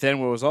factor. But then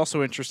what was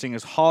also interesting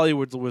is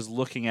Hollywood was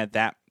looking at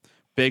that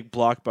big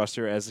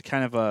blockbuster as a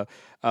kind of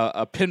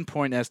a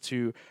pinpoint as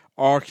to,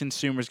 are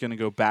consumers going to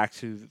go back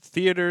to the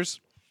theaters?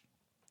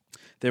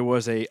 There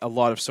was a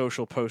lot of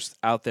social posts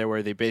out there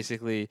where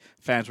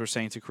fans were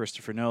saying to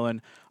Christopher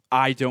Nolan,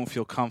 I don't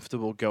feel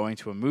comfortable going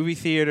to a movie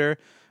theater.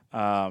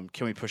 Can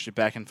we push it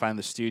back and find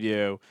the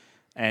studio?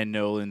 And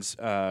Nolan's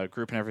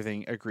group and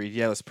everything agreed,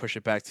 yeah, let's push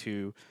it back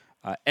to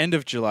end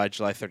of July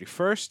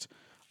 31st.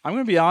 I'm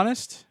going to be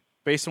honest,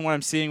 based on what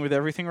I'm seeing with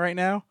everything right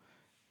now,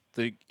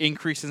 the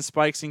increase in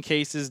spikes in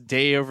cases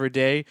day over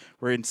day,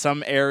 where in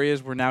some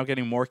areas we're now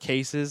getting more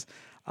cases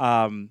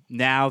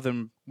now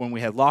than when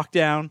we had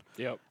lockdown.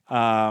 Yep.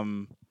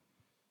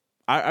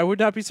 I would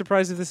not be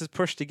surprised if this is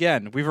pushed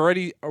again.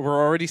 We're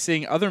already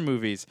seeing other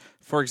movies.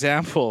 For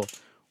example,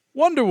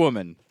 Wonder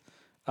Woman,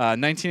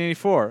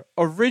 1984.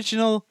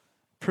 Original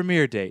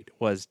premiere date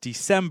was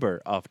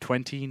December of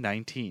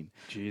 2019.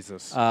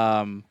 Jesus.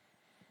 Then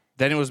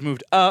it was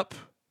moved up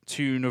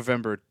to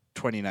November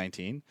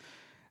 2019.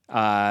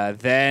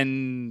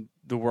 Then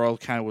the world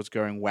kind of was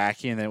going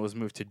wacky, and then it was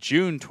moved to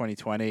June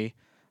 2020.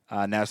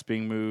 Now it's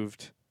being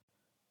moved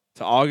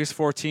to August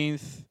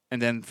 14th,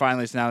 and then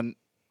finally it's now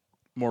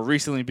more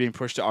recently being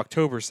pushed to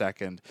October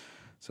 2nd.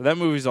 So that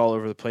movie's all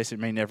over the place. It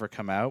may never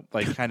come out,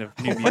 like kind of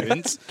New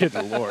Mutants. Good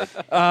Lord.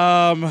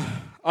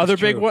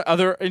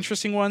 Other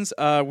interesting ones.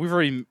 We've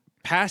already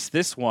passed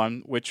this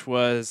one, which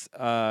was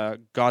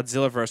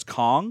Godzilla vs.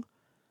 Kong.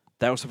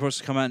 That was supposed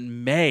to come out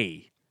in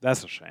May.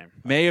 That's a shame.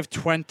 May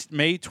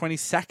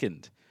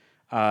 22nd.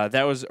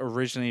 That was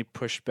originally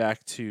pushed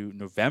back to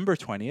November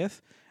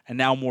 20th. And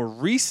now more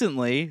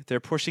recently, they're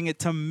pushing it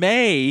to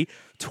May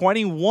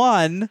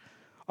 21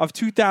 of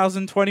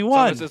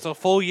 2021. So it's a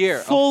full year.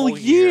 Full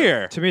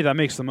year. To me, that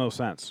makes the most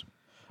sense.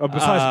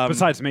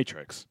 Besides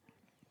Matrix.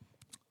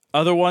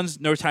 Other ones,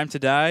 No Time to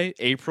Die,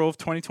 April of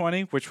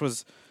 2020, which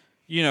was,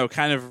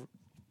 kind of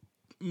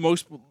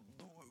most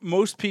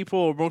people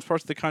or most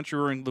parts of the country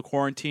were in the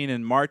quarantine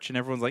in March, and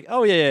everyone's like,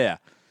 oh, yeah.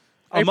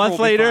 A month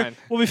later,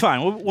 we'll be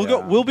fine.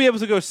 We'll be able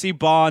to go see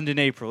Bond in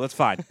April. That's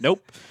fine.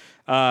 Nope.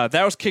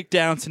 That was kicked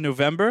down to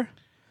November.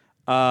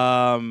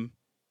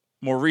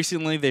 More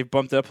recently, they've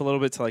bumped it up a little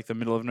bit to like the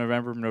middle of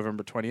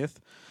November 20th.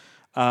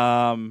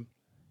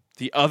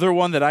 The other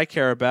one that I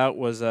care about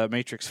was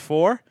Matrix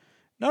 4.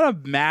 Not a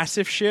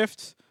massive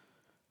shift.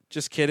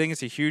 Just kidding.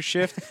 It's a huge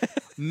shift.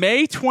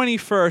 May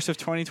 21st of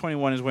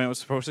 2021 is when it was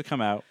supposed to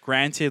come out.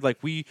 Granted,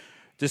 we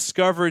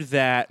discovered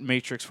that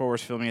Matrix 4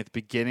 was filming at the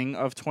beginning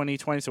of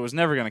 2020, so it was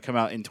never going to come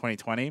out in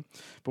 2020.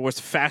 But what's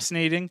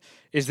fascinating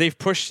is they've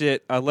pushed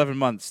it 11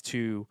 months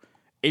to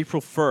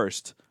April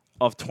 1st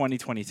of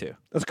 2022.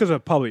 That's because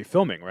of probably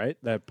filming, right?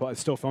 It's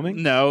still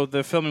filming? No,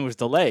 the filming was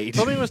delayed.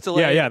 Filming was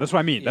delayed. Yeah, that's what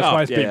I mean. That's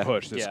why it's being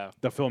pushed. Yeah.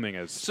 The filming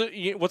is... So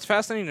what's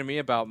fascinating to me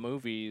about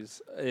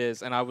movies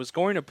is, and I was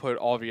going to put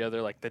all the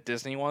other, the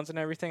Disney ones and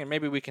everything, and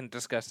maybe we can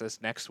discuss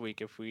this next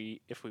week if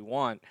we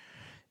want,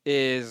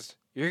 is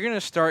you're going to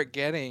start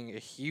getting a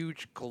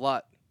huge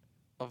glut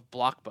of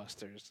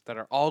blockbusters that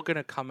are all going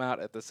to come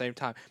out at the same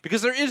time,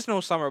 because there is no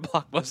summer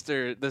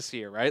blockbuster this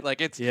year, right?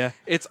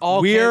 It's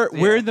all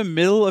we're in the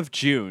middle of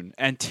June,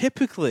 and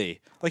typically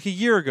a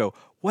year ago,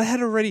 what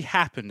had already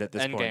happened at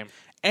this point?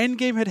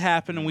 Endgame had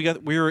happened, and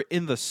we were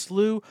in the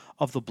slew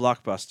of the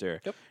blockbuster.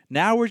 Yep.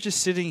 Now we're just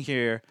sitting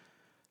here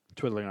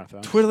twiddling our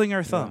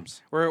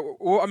thumbs. Yeah.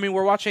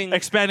 We're watching,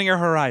 expanding our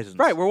horizons.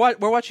 Right, we're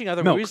watching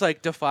other movies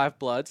like Da 5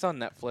 Bloods on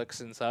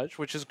Netflix and such,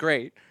 which is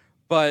great.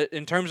 But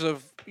in terms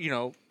of,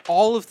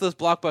 all of those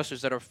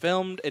blockbusters that are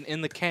filmed and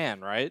in the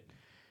can, right,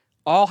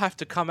 all have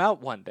to come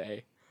out one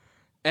day.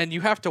 And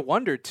you have to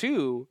wonder,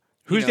 too,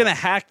 who's going to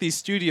hack these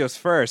studios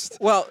first?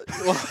 Well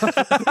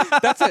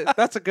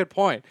that's a good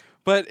point.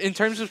 But in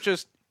terms of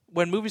just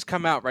when movies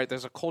come out, right,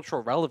 there's a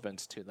cultural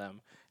relevance to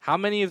them. How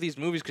many of these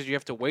movies, because you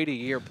have to wait a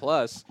year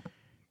plus,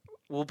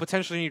 will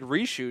potentially need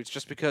reshoots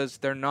just because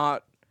they're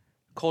not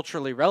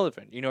culturally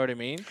relevant? You know what I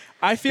mean?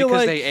 I feel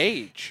because like they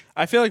age.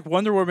 I feel like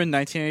Wonder Woman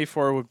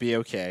 1984 would be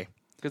okay.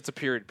 It's a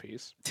period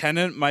piece.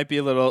 Tenet might be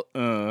a little.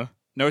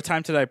 No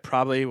Time to Die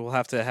probably will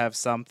have to have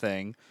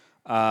something.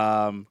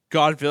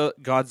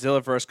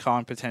 Godzilla vs.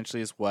 Kong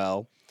potentially as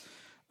well.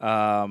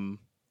 Yeah,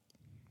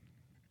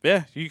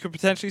 you could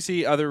potentially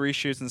see other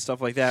reshoots and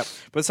stuff like that.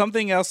 But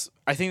something else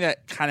I think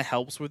that kind of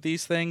helps with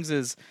these things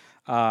is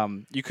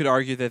you could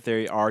argue that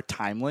they are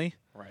timely.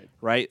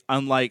 Right.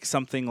 Unlike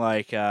something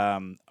like a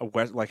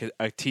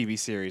TV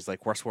series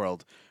like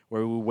Westworld,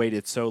 where we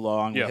waited so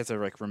long, we had to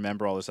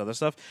remember all this other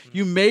stuff. Mm-hmm.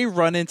 You may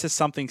run into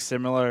something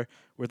similar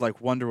with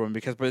Wonder Woman,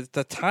 because by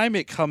the time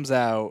it comes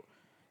out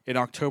in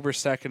October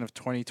 2nd of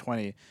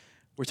 2020,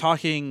 we're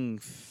talking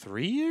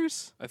 3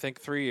 years. I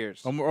think 3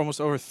 years. Almost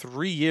over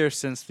 3 years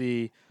since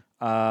the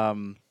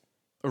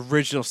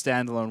original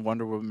standalone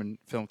Wonder Woman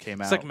film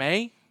came out. It's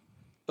May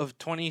of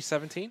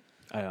 2017.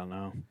 I don't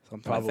know.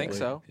 Something I think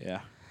so.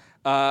 Yeah.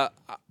 I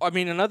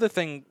mean, another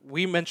thing,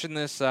 we mentioned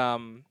this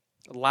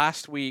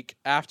last week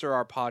after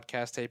our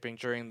podcast taping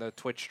during the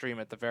Twitch stream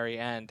at the very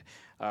end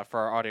for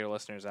our audio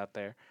listeners out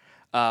there.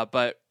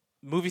 But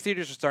movie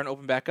theaters are starting to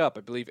open back up.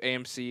 I believe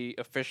AMC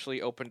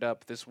officially opened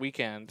up this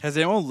weekend. Has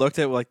anyone looked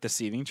at like the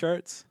seating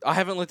charts? I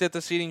haven't looked at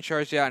the seating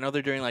charts yet. I know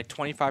they're doing like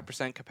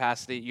 25%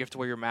 capacity. You have to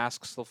wear your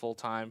masks the full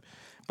time.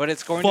 But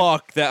it's going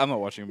Fuck that! I'm not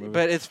watching a movie.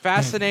 But it's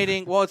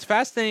fascinating. Well, it's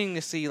fascinating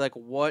to see like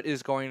what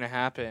is going to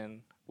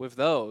happen with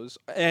those.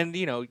 And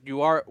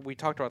we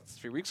talked about this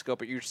 3 weeks ago,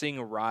 but you're seeing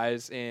a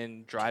rise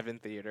in drive-in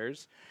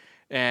theaters,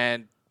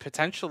 and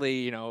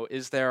potentially,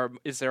 is there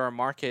a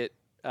market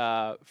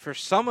for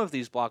some of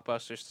these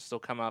blockbusters to still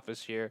come out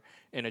this year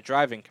in a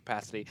drive-in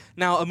capacity?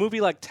 Now, a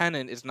movie like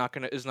Tenet is not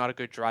a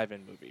good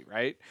drive-in movie,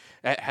 right?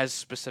 It has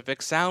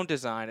specific sound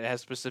design, it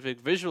has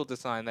specific visual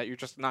design that you're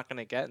just not going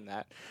to get in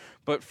that.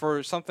 But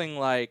for something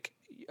like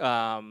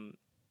one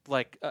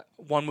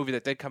movie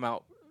that did come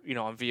out,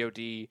 on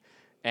VOD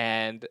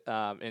and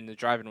in the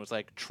drive-in was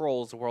like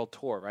Trolls World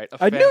Tour, right?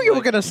 I knew you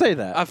were gonna say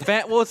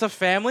that. Well, it's a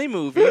family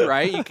movie,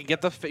 right? You can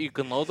you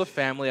can load the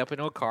family up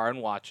into a car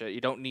and watch it.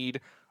 You don't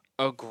need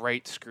a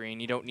great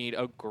screen. You don't need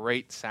a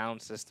great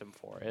sound system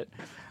for it.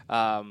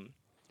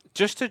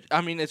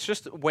 It's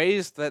just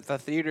ways that the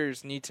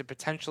theaters need to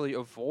potentially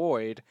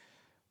avoid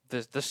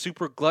the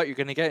super glut you're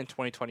going to get in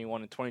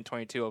 2021 and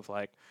 2022 of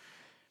like,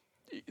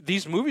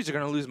 these movies are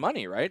going to lose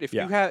money, right? If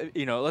you have,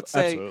 let's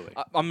say,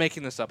 I'm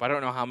making this up. I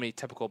don't know how many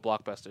typical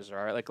blockbusters there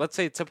are. Like, let's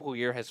say a typical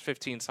year has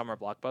 15 summer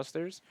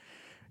blockbusters.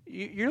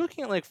 You're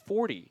looking at like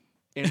 40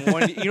 in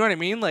one. You know what I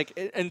mean?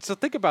 Like, and so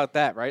think about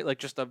that, right? Like,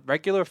 just a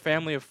regular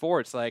family of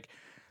 4. It's like,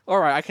 all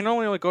right, I can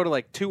only go to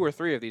like 2 or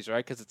 3 of these,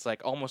 right? Because it's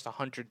like almost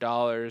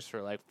 $100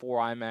 for like 4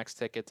 IMAX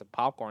tickets and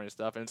popcorn and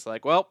stuff. And it's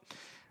like, well,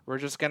 we're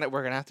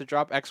gonna have to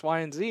drop X,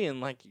 Y, and Z,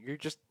 and like you're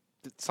just.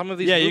 Some of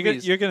these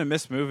movies, you're gonna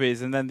miss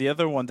movies, and then the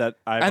other one that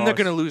they're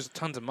gonna lose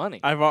tons of money.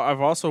 I've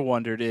also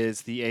wondered,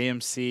 is the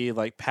AMC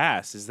like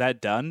pass, is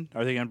that done?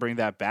 Are they gonna bring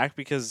that back?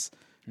 Because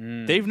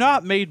they've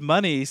not made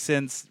money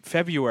since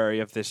February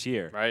of this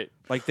year, right?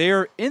 Like they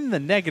are in the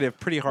negative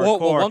pretty hardcore.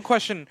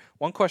 Well,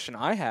 one question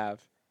I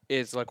have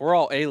is like, we're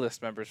all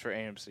A-list members for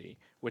AMC,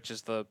 which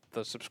is the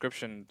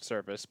subscription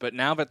service. But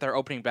now that they're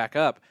opening back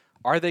up,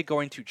 are they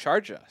going to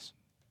charge us?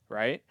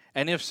 Right?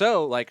 And if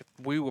so, like,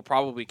 we will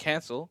probably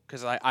cancel,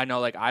 because I know,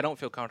 like, I don't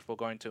feel comfortable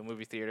going to a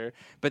movie theater.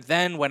 But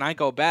then when I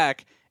go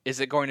back, is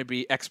it going to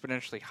be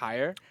exponentially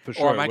higher? For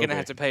sure, or am I going to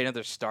have to pay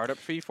another startup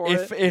fee for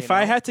it? If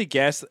I had to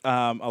guess,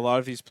 a lot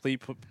of these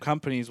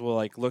companies will,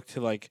 like, look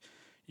to, like,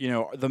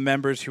 the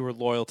members who were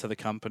loyal to the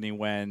company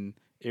when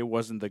it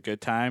wasn't the good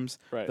times.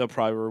 Right. They'll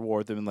probably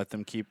reward them and let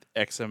them keep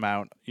X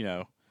amount,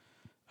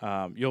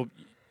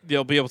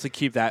 they'll be able to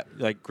keep that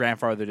like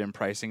grandfathered in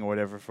pricing or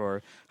whatever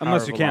for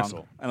unless you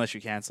cancel.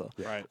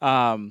 Right.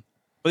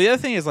 But the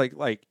other thing is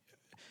like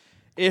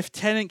if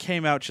Tenet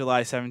came out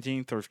July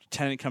 17th or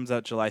Tenet comes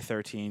out July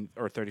 13th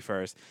or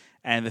 31st,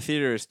 and the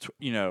theater is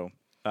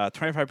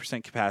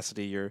 25%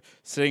 capacity, you're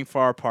sitting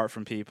far apart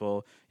from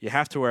people, you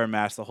have to wear a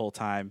mask the whole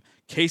time,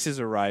 cases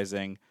are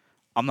rising.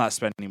 I'm not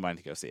spending money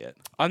to go see it.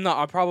 I'm not.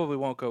 I probably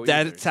won't go.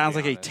 That either, sounds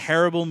like a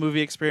terrible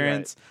movie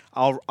experience.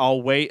 Right.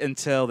 I'll wait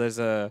until there's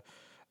a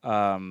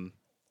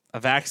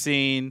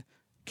vaccine,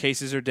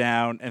 cases are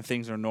down, and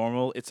things are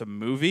normal. It's a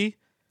movie.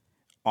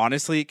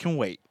 Honestly, it can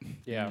wait.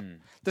 Yeah.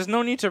 There's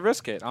no need to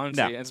risk it,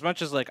 honestly. No. As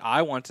much as like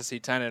I want to see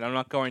Tenet, I'm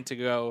not going to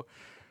go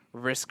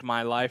risk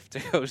my life to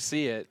go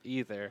see it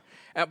either.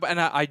 And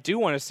I do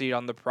want to see it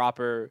on the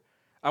proper.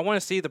 I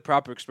want to see the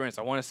proper experience.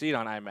 I want to see it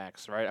on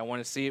IMAX, right? I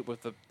want to see it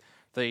with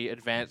the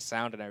advanced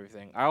sound and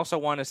everything. I also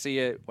want to see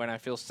it when I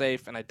feel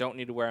safe and I don't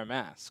need to wear a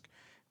mask.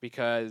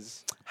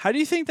 Because how do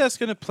you think that's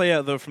going to play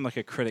out though from like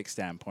a critic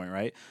standpoint,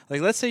 right? Like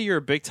let's say you're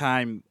a big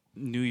time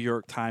New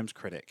York Times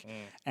critic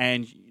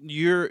and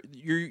you're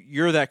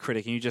that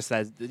critic and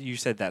you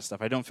said that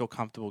stuff. I don't feel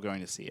comfortable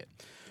going to see it.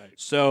 Right.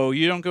 So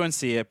you don't go and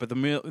see it, but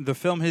the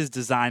film is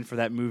designed for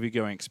that movie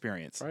going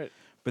experience. Right.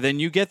 But then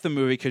you get the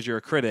movie because you're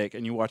a critic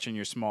and you watch on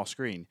your small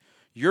screen.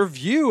 Your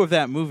view of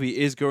that movie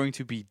is going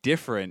to be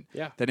different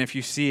than if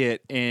you see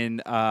it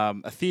in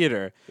a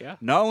theater. Yeah.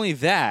 Not only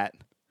that,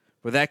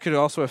 but that could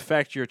also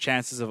affect your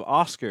chances of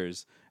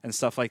Oscars and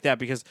stuff like that,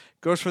 because it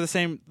goes for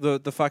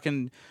the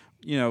fucking,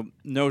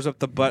 nose up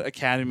the butt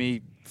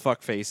Academy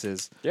fuck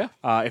faces. Yeah.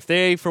 If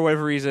they, for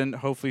whatever reason,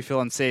 hopefully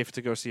feel unsafe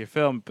to go see a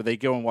film, but they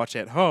go and watch it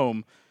at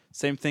home,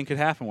 same thing could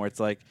happen where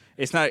it's like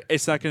it's not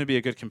going to be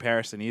a good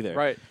comparison either.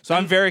 Right. So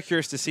I'm very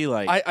curious to see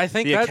like I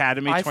think the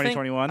Academy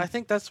 2021. I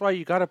think that's why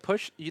you got to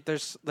push.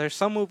 There's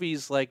some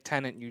movies like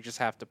Tenet you just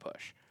have to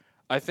push.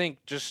 I think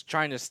just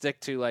trying to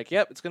stick to like,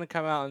 yep, it's going to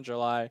come out in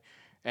July,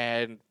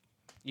 and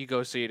you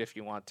go see it if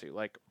you want to.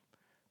 Like,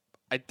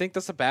 I think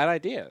that's a bad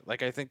idea.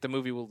 Like, I think the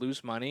movie will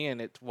lose money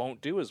and it won't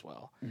do as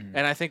well.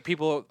 And I think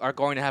people are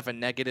going to have a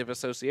negative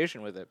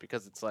association with it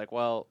because it's like,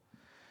 well,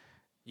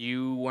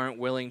 you weren't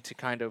willing to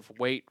kind of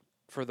wait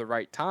for the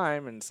right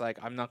time, and it's like,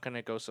 I'm not going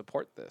to go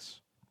support this.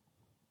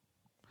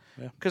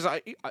 Yeah. Because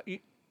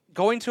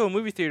going to a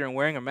movie theater and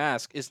wearing a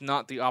mask is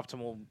not the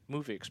optimal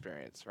movie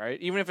experience, right?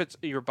 Even if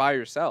you're by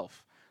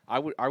yourself, I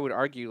would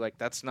argue like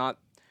that's not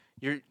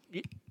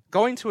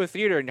going to a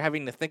theater and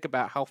having to think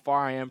about how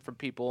far I am from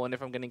people and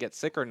if I'm going to get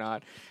sick or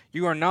not.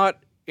 You are not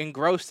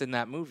engrossed in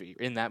that movie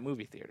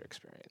theater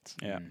experience.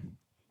 Yeah.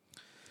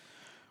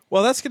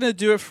 Well, that's going to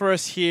do it for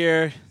us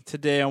here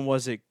today on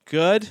Was It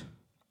Good?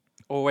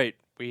 Oh wait,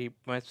 we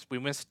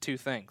missed two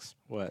things.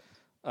 What?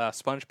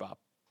 SpongeBob.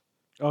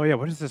 Oh yeah,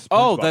 what is this?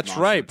 Oh, SpongeBob that's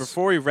right. nonsense?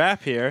 Before we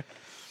wrap here,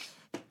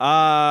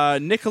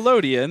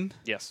 Nickelodeon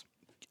Yes.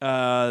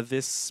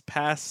 this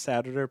past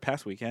Saturday or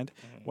past weekend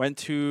went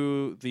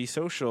to the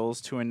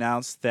socials to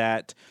announce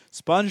that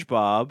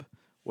SpongeBob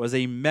was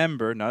a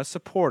member, not a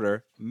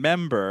supporter,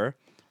 member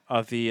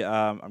of the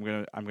I'm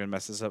gonna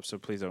mess this up, so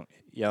please don't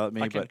yell at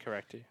me. I can But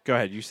correct you. go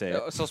ahead, you say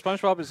it. So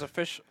SpongeBob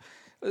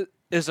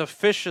is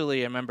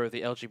officially a member of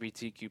the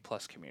LGBTQ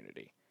plus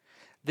community.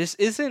 This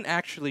isn't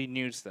actually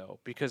news though,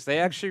 because they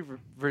actually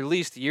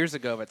released years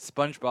ago that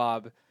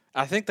SpongeBob.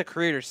 I think the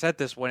creator said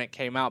this when it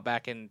came out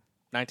back in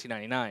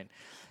 1999.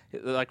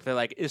 They're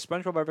like, is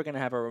SpongeBob ever going to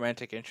have a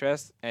romantic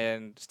interest?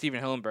 And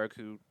Steven Hillenburg,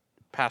 who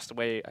passed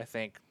away, I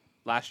think,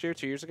 last year,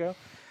 2 years ago,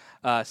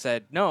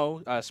 said,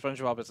 no,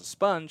 SpongeBob is a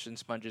sponge, and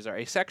sponges are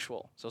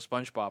asexual. So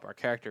SpongeBob, our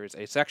character, is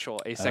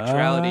asexual.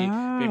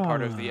 Asexuality being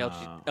part of the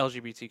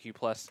LGBTQ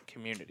plus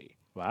community.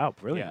 Wow,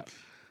 brilliant.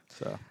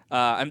 So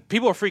And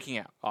people are freaking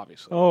out,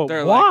 obviously. Oh,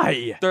 they're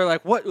why? Like, they're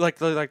like, what?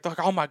 They're like,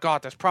 oh my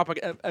God, that's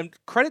propaganda. And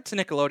credit to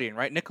Nickelodeon,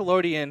 right?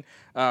 Nickelodeon,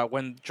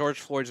 when George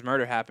Floyd's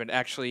murder happened,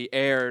 actually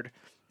aired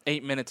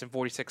 8 minutes and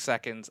 46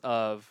 seconds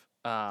of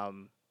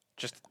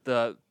just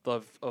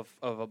of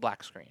a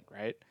black screen,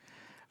 right?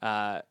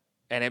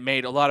 And it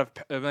made a lot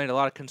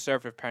of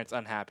conservative parents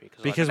unhappy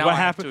because now what I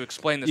have happened to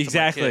explain this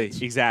exactly, to my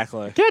kids.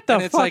 exactly. Get the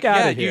And it's fuck like, out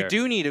yeah, of here. you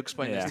do need to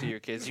explain Yeah. this to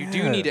your kids. You Yeah.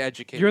 do need to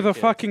educate. You're your the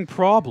kids. fucking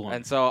problem.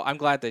 And so I'm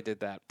glad they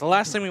did that. The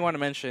last thing we want to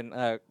mention,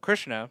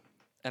 Krishna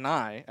and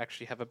I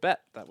actually have a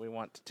bet that we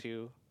want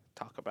to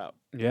talk about.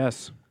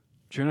 Yes.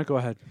 Juna, go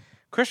ahead.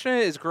 Krishna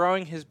is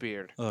growing his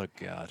beard. Oh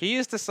God. He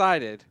has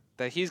decided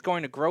that he's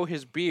going to grow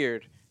his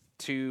beard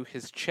to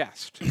his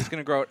chest. He's going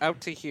to grow it out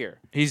to here.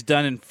 He's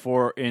done in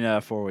 4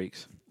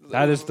 weeks.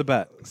 That is the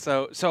bet.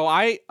 So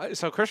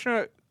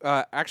Krishna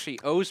actually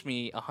owes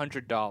me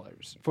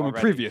 $100 From a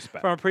already. previous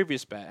bet. From a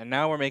previous bet, and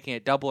now we're making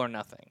it double or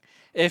nothing.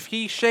 If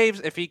he just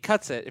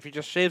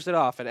shaves it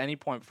off at any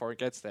point before it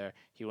gets there,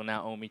 he will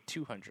now owe me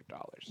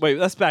 $200. Wait,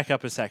 let's back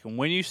up a second.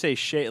 When you say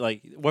shave,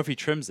 like, what if he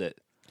trims it?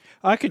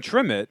 I could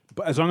trim it,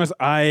 but as long as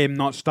I am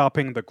not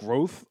stopping the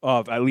growth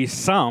of at least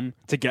some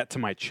to get to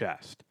my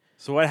chest.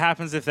 So what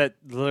happens if that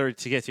literally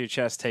to get to your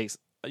chest takes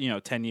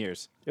 10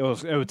 years? It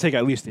would take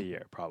at least a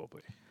year,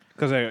 probably.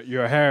 Because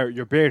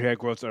your beard hair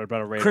grows at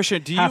about a rate Christian,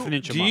 of do half an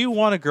inch a month. you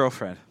want a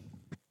girlfriend?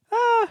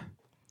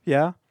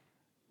 Yeah.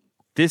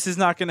 This is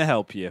not going to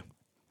help you.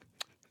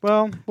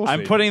 Well, we'll I'm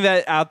see. putting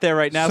that out there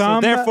right now.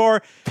 Some so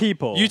therefore,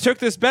 people. you took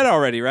this bet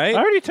already, right? I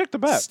already took the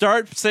bet.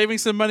 Start saving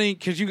some money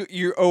because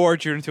you owe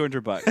Arjuna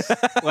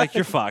 $200. Like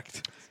you're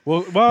fucked.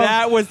 Well,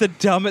 That was the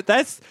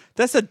dumbest.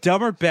 That's a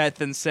dumber bet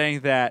than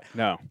saying that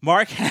no.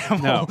 Mark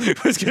Hamill No.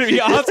 was going to be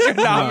Oscar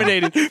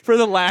nominated for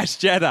The Last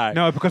Jedi.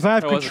 No, because I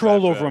have That was a control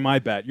bad over bet. my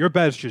bet. Your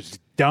bet is just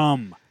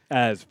dumb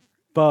as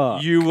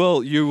fuck. You will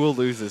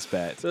lose this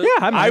bet. Yeah,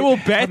 I might. I will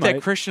I bet that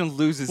might. Christian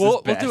loses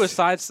We'll this bet. do a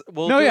side.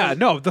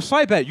 The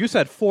side bet. You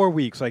said 4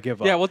 weeks. I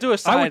give up. Yeah, we'll do a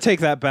side. I would take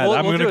that bet.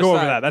 I'm we'll going to do a go over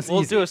side- that. That's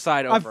we'll easy. do a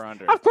side over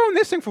under. I've grown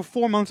this thing for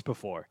 4 months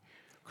before.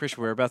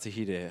 Christian, we're about to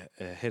hit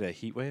a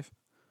heat wave.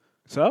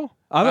 So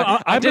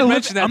I did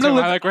mention that to him.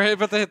 I'm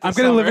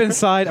going to live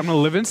inside. I'm going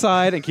to live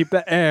inside and keep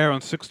the air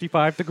on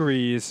 65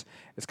 degrees.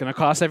 It's going to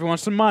cost everyone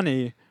some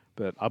money,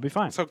 but I'll be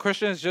fine. So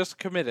Christian has just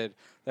committed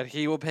that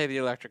he will pay the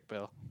electric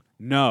bill.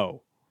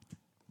 No.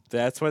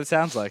 That's what it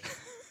sounds like.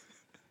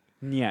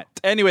 Niet.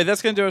 Anyway,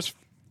 that's going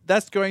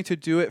to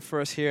do it for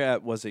us here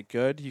at Was It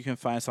Good. You can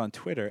find us on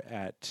Twitter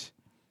at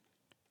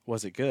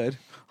Was It Good,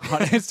 on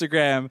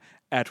Instagram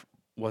at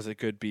Was It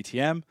Good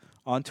BTM,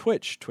 on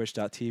Twitch,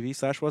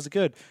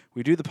 twitch.tv/wasitgood.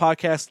 We do the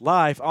podcast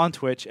live on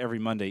Twitch every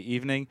Monday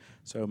evening,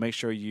 so make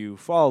sure you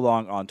follow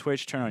along on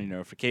Twitch, turn on your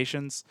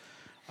notifications.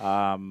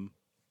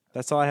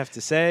 That's all I have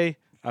to say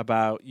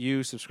about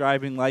you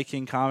subscribing,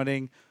 liking,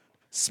 commenting.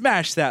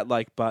 Smash that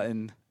like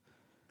button.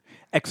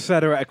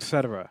 Etc.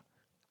 Etc.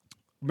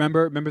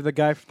 Remember the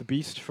guy, the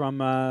Beast from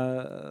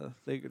those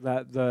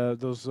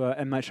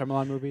M. Night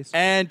Shyamalan movies?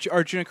 And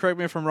Arjuna, correct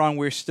me if I'm wrong,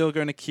 we're still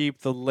going to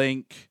keep the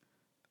link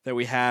that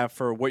we have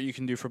for what you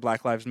can do for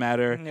Black Lives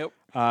Matter, Nope.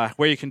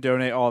 where you can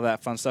donate, all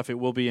that fun stuff. It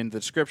will be in the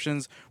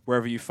descriptions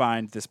wherever you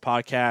find this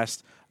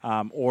podcast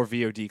or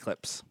VOD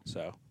clips.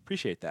 So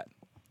appreciate that.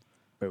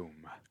 Boom.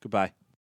 Goodbye.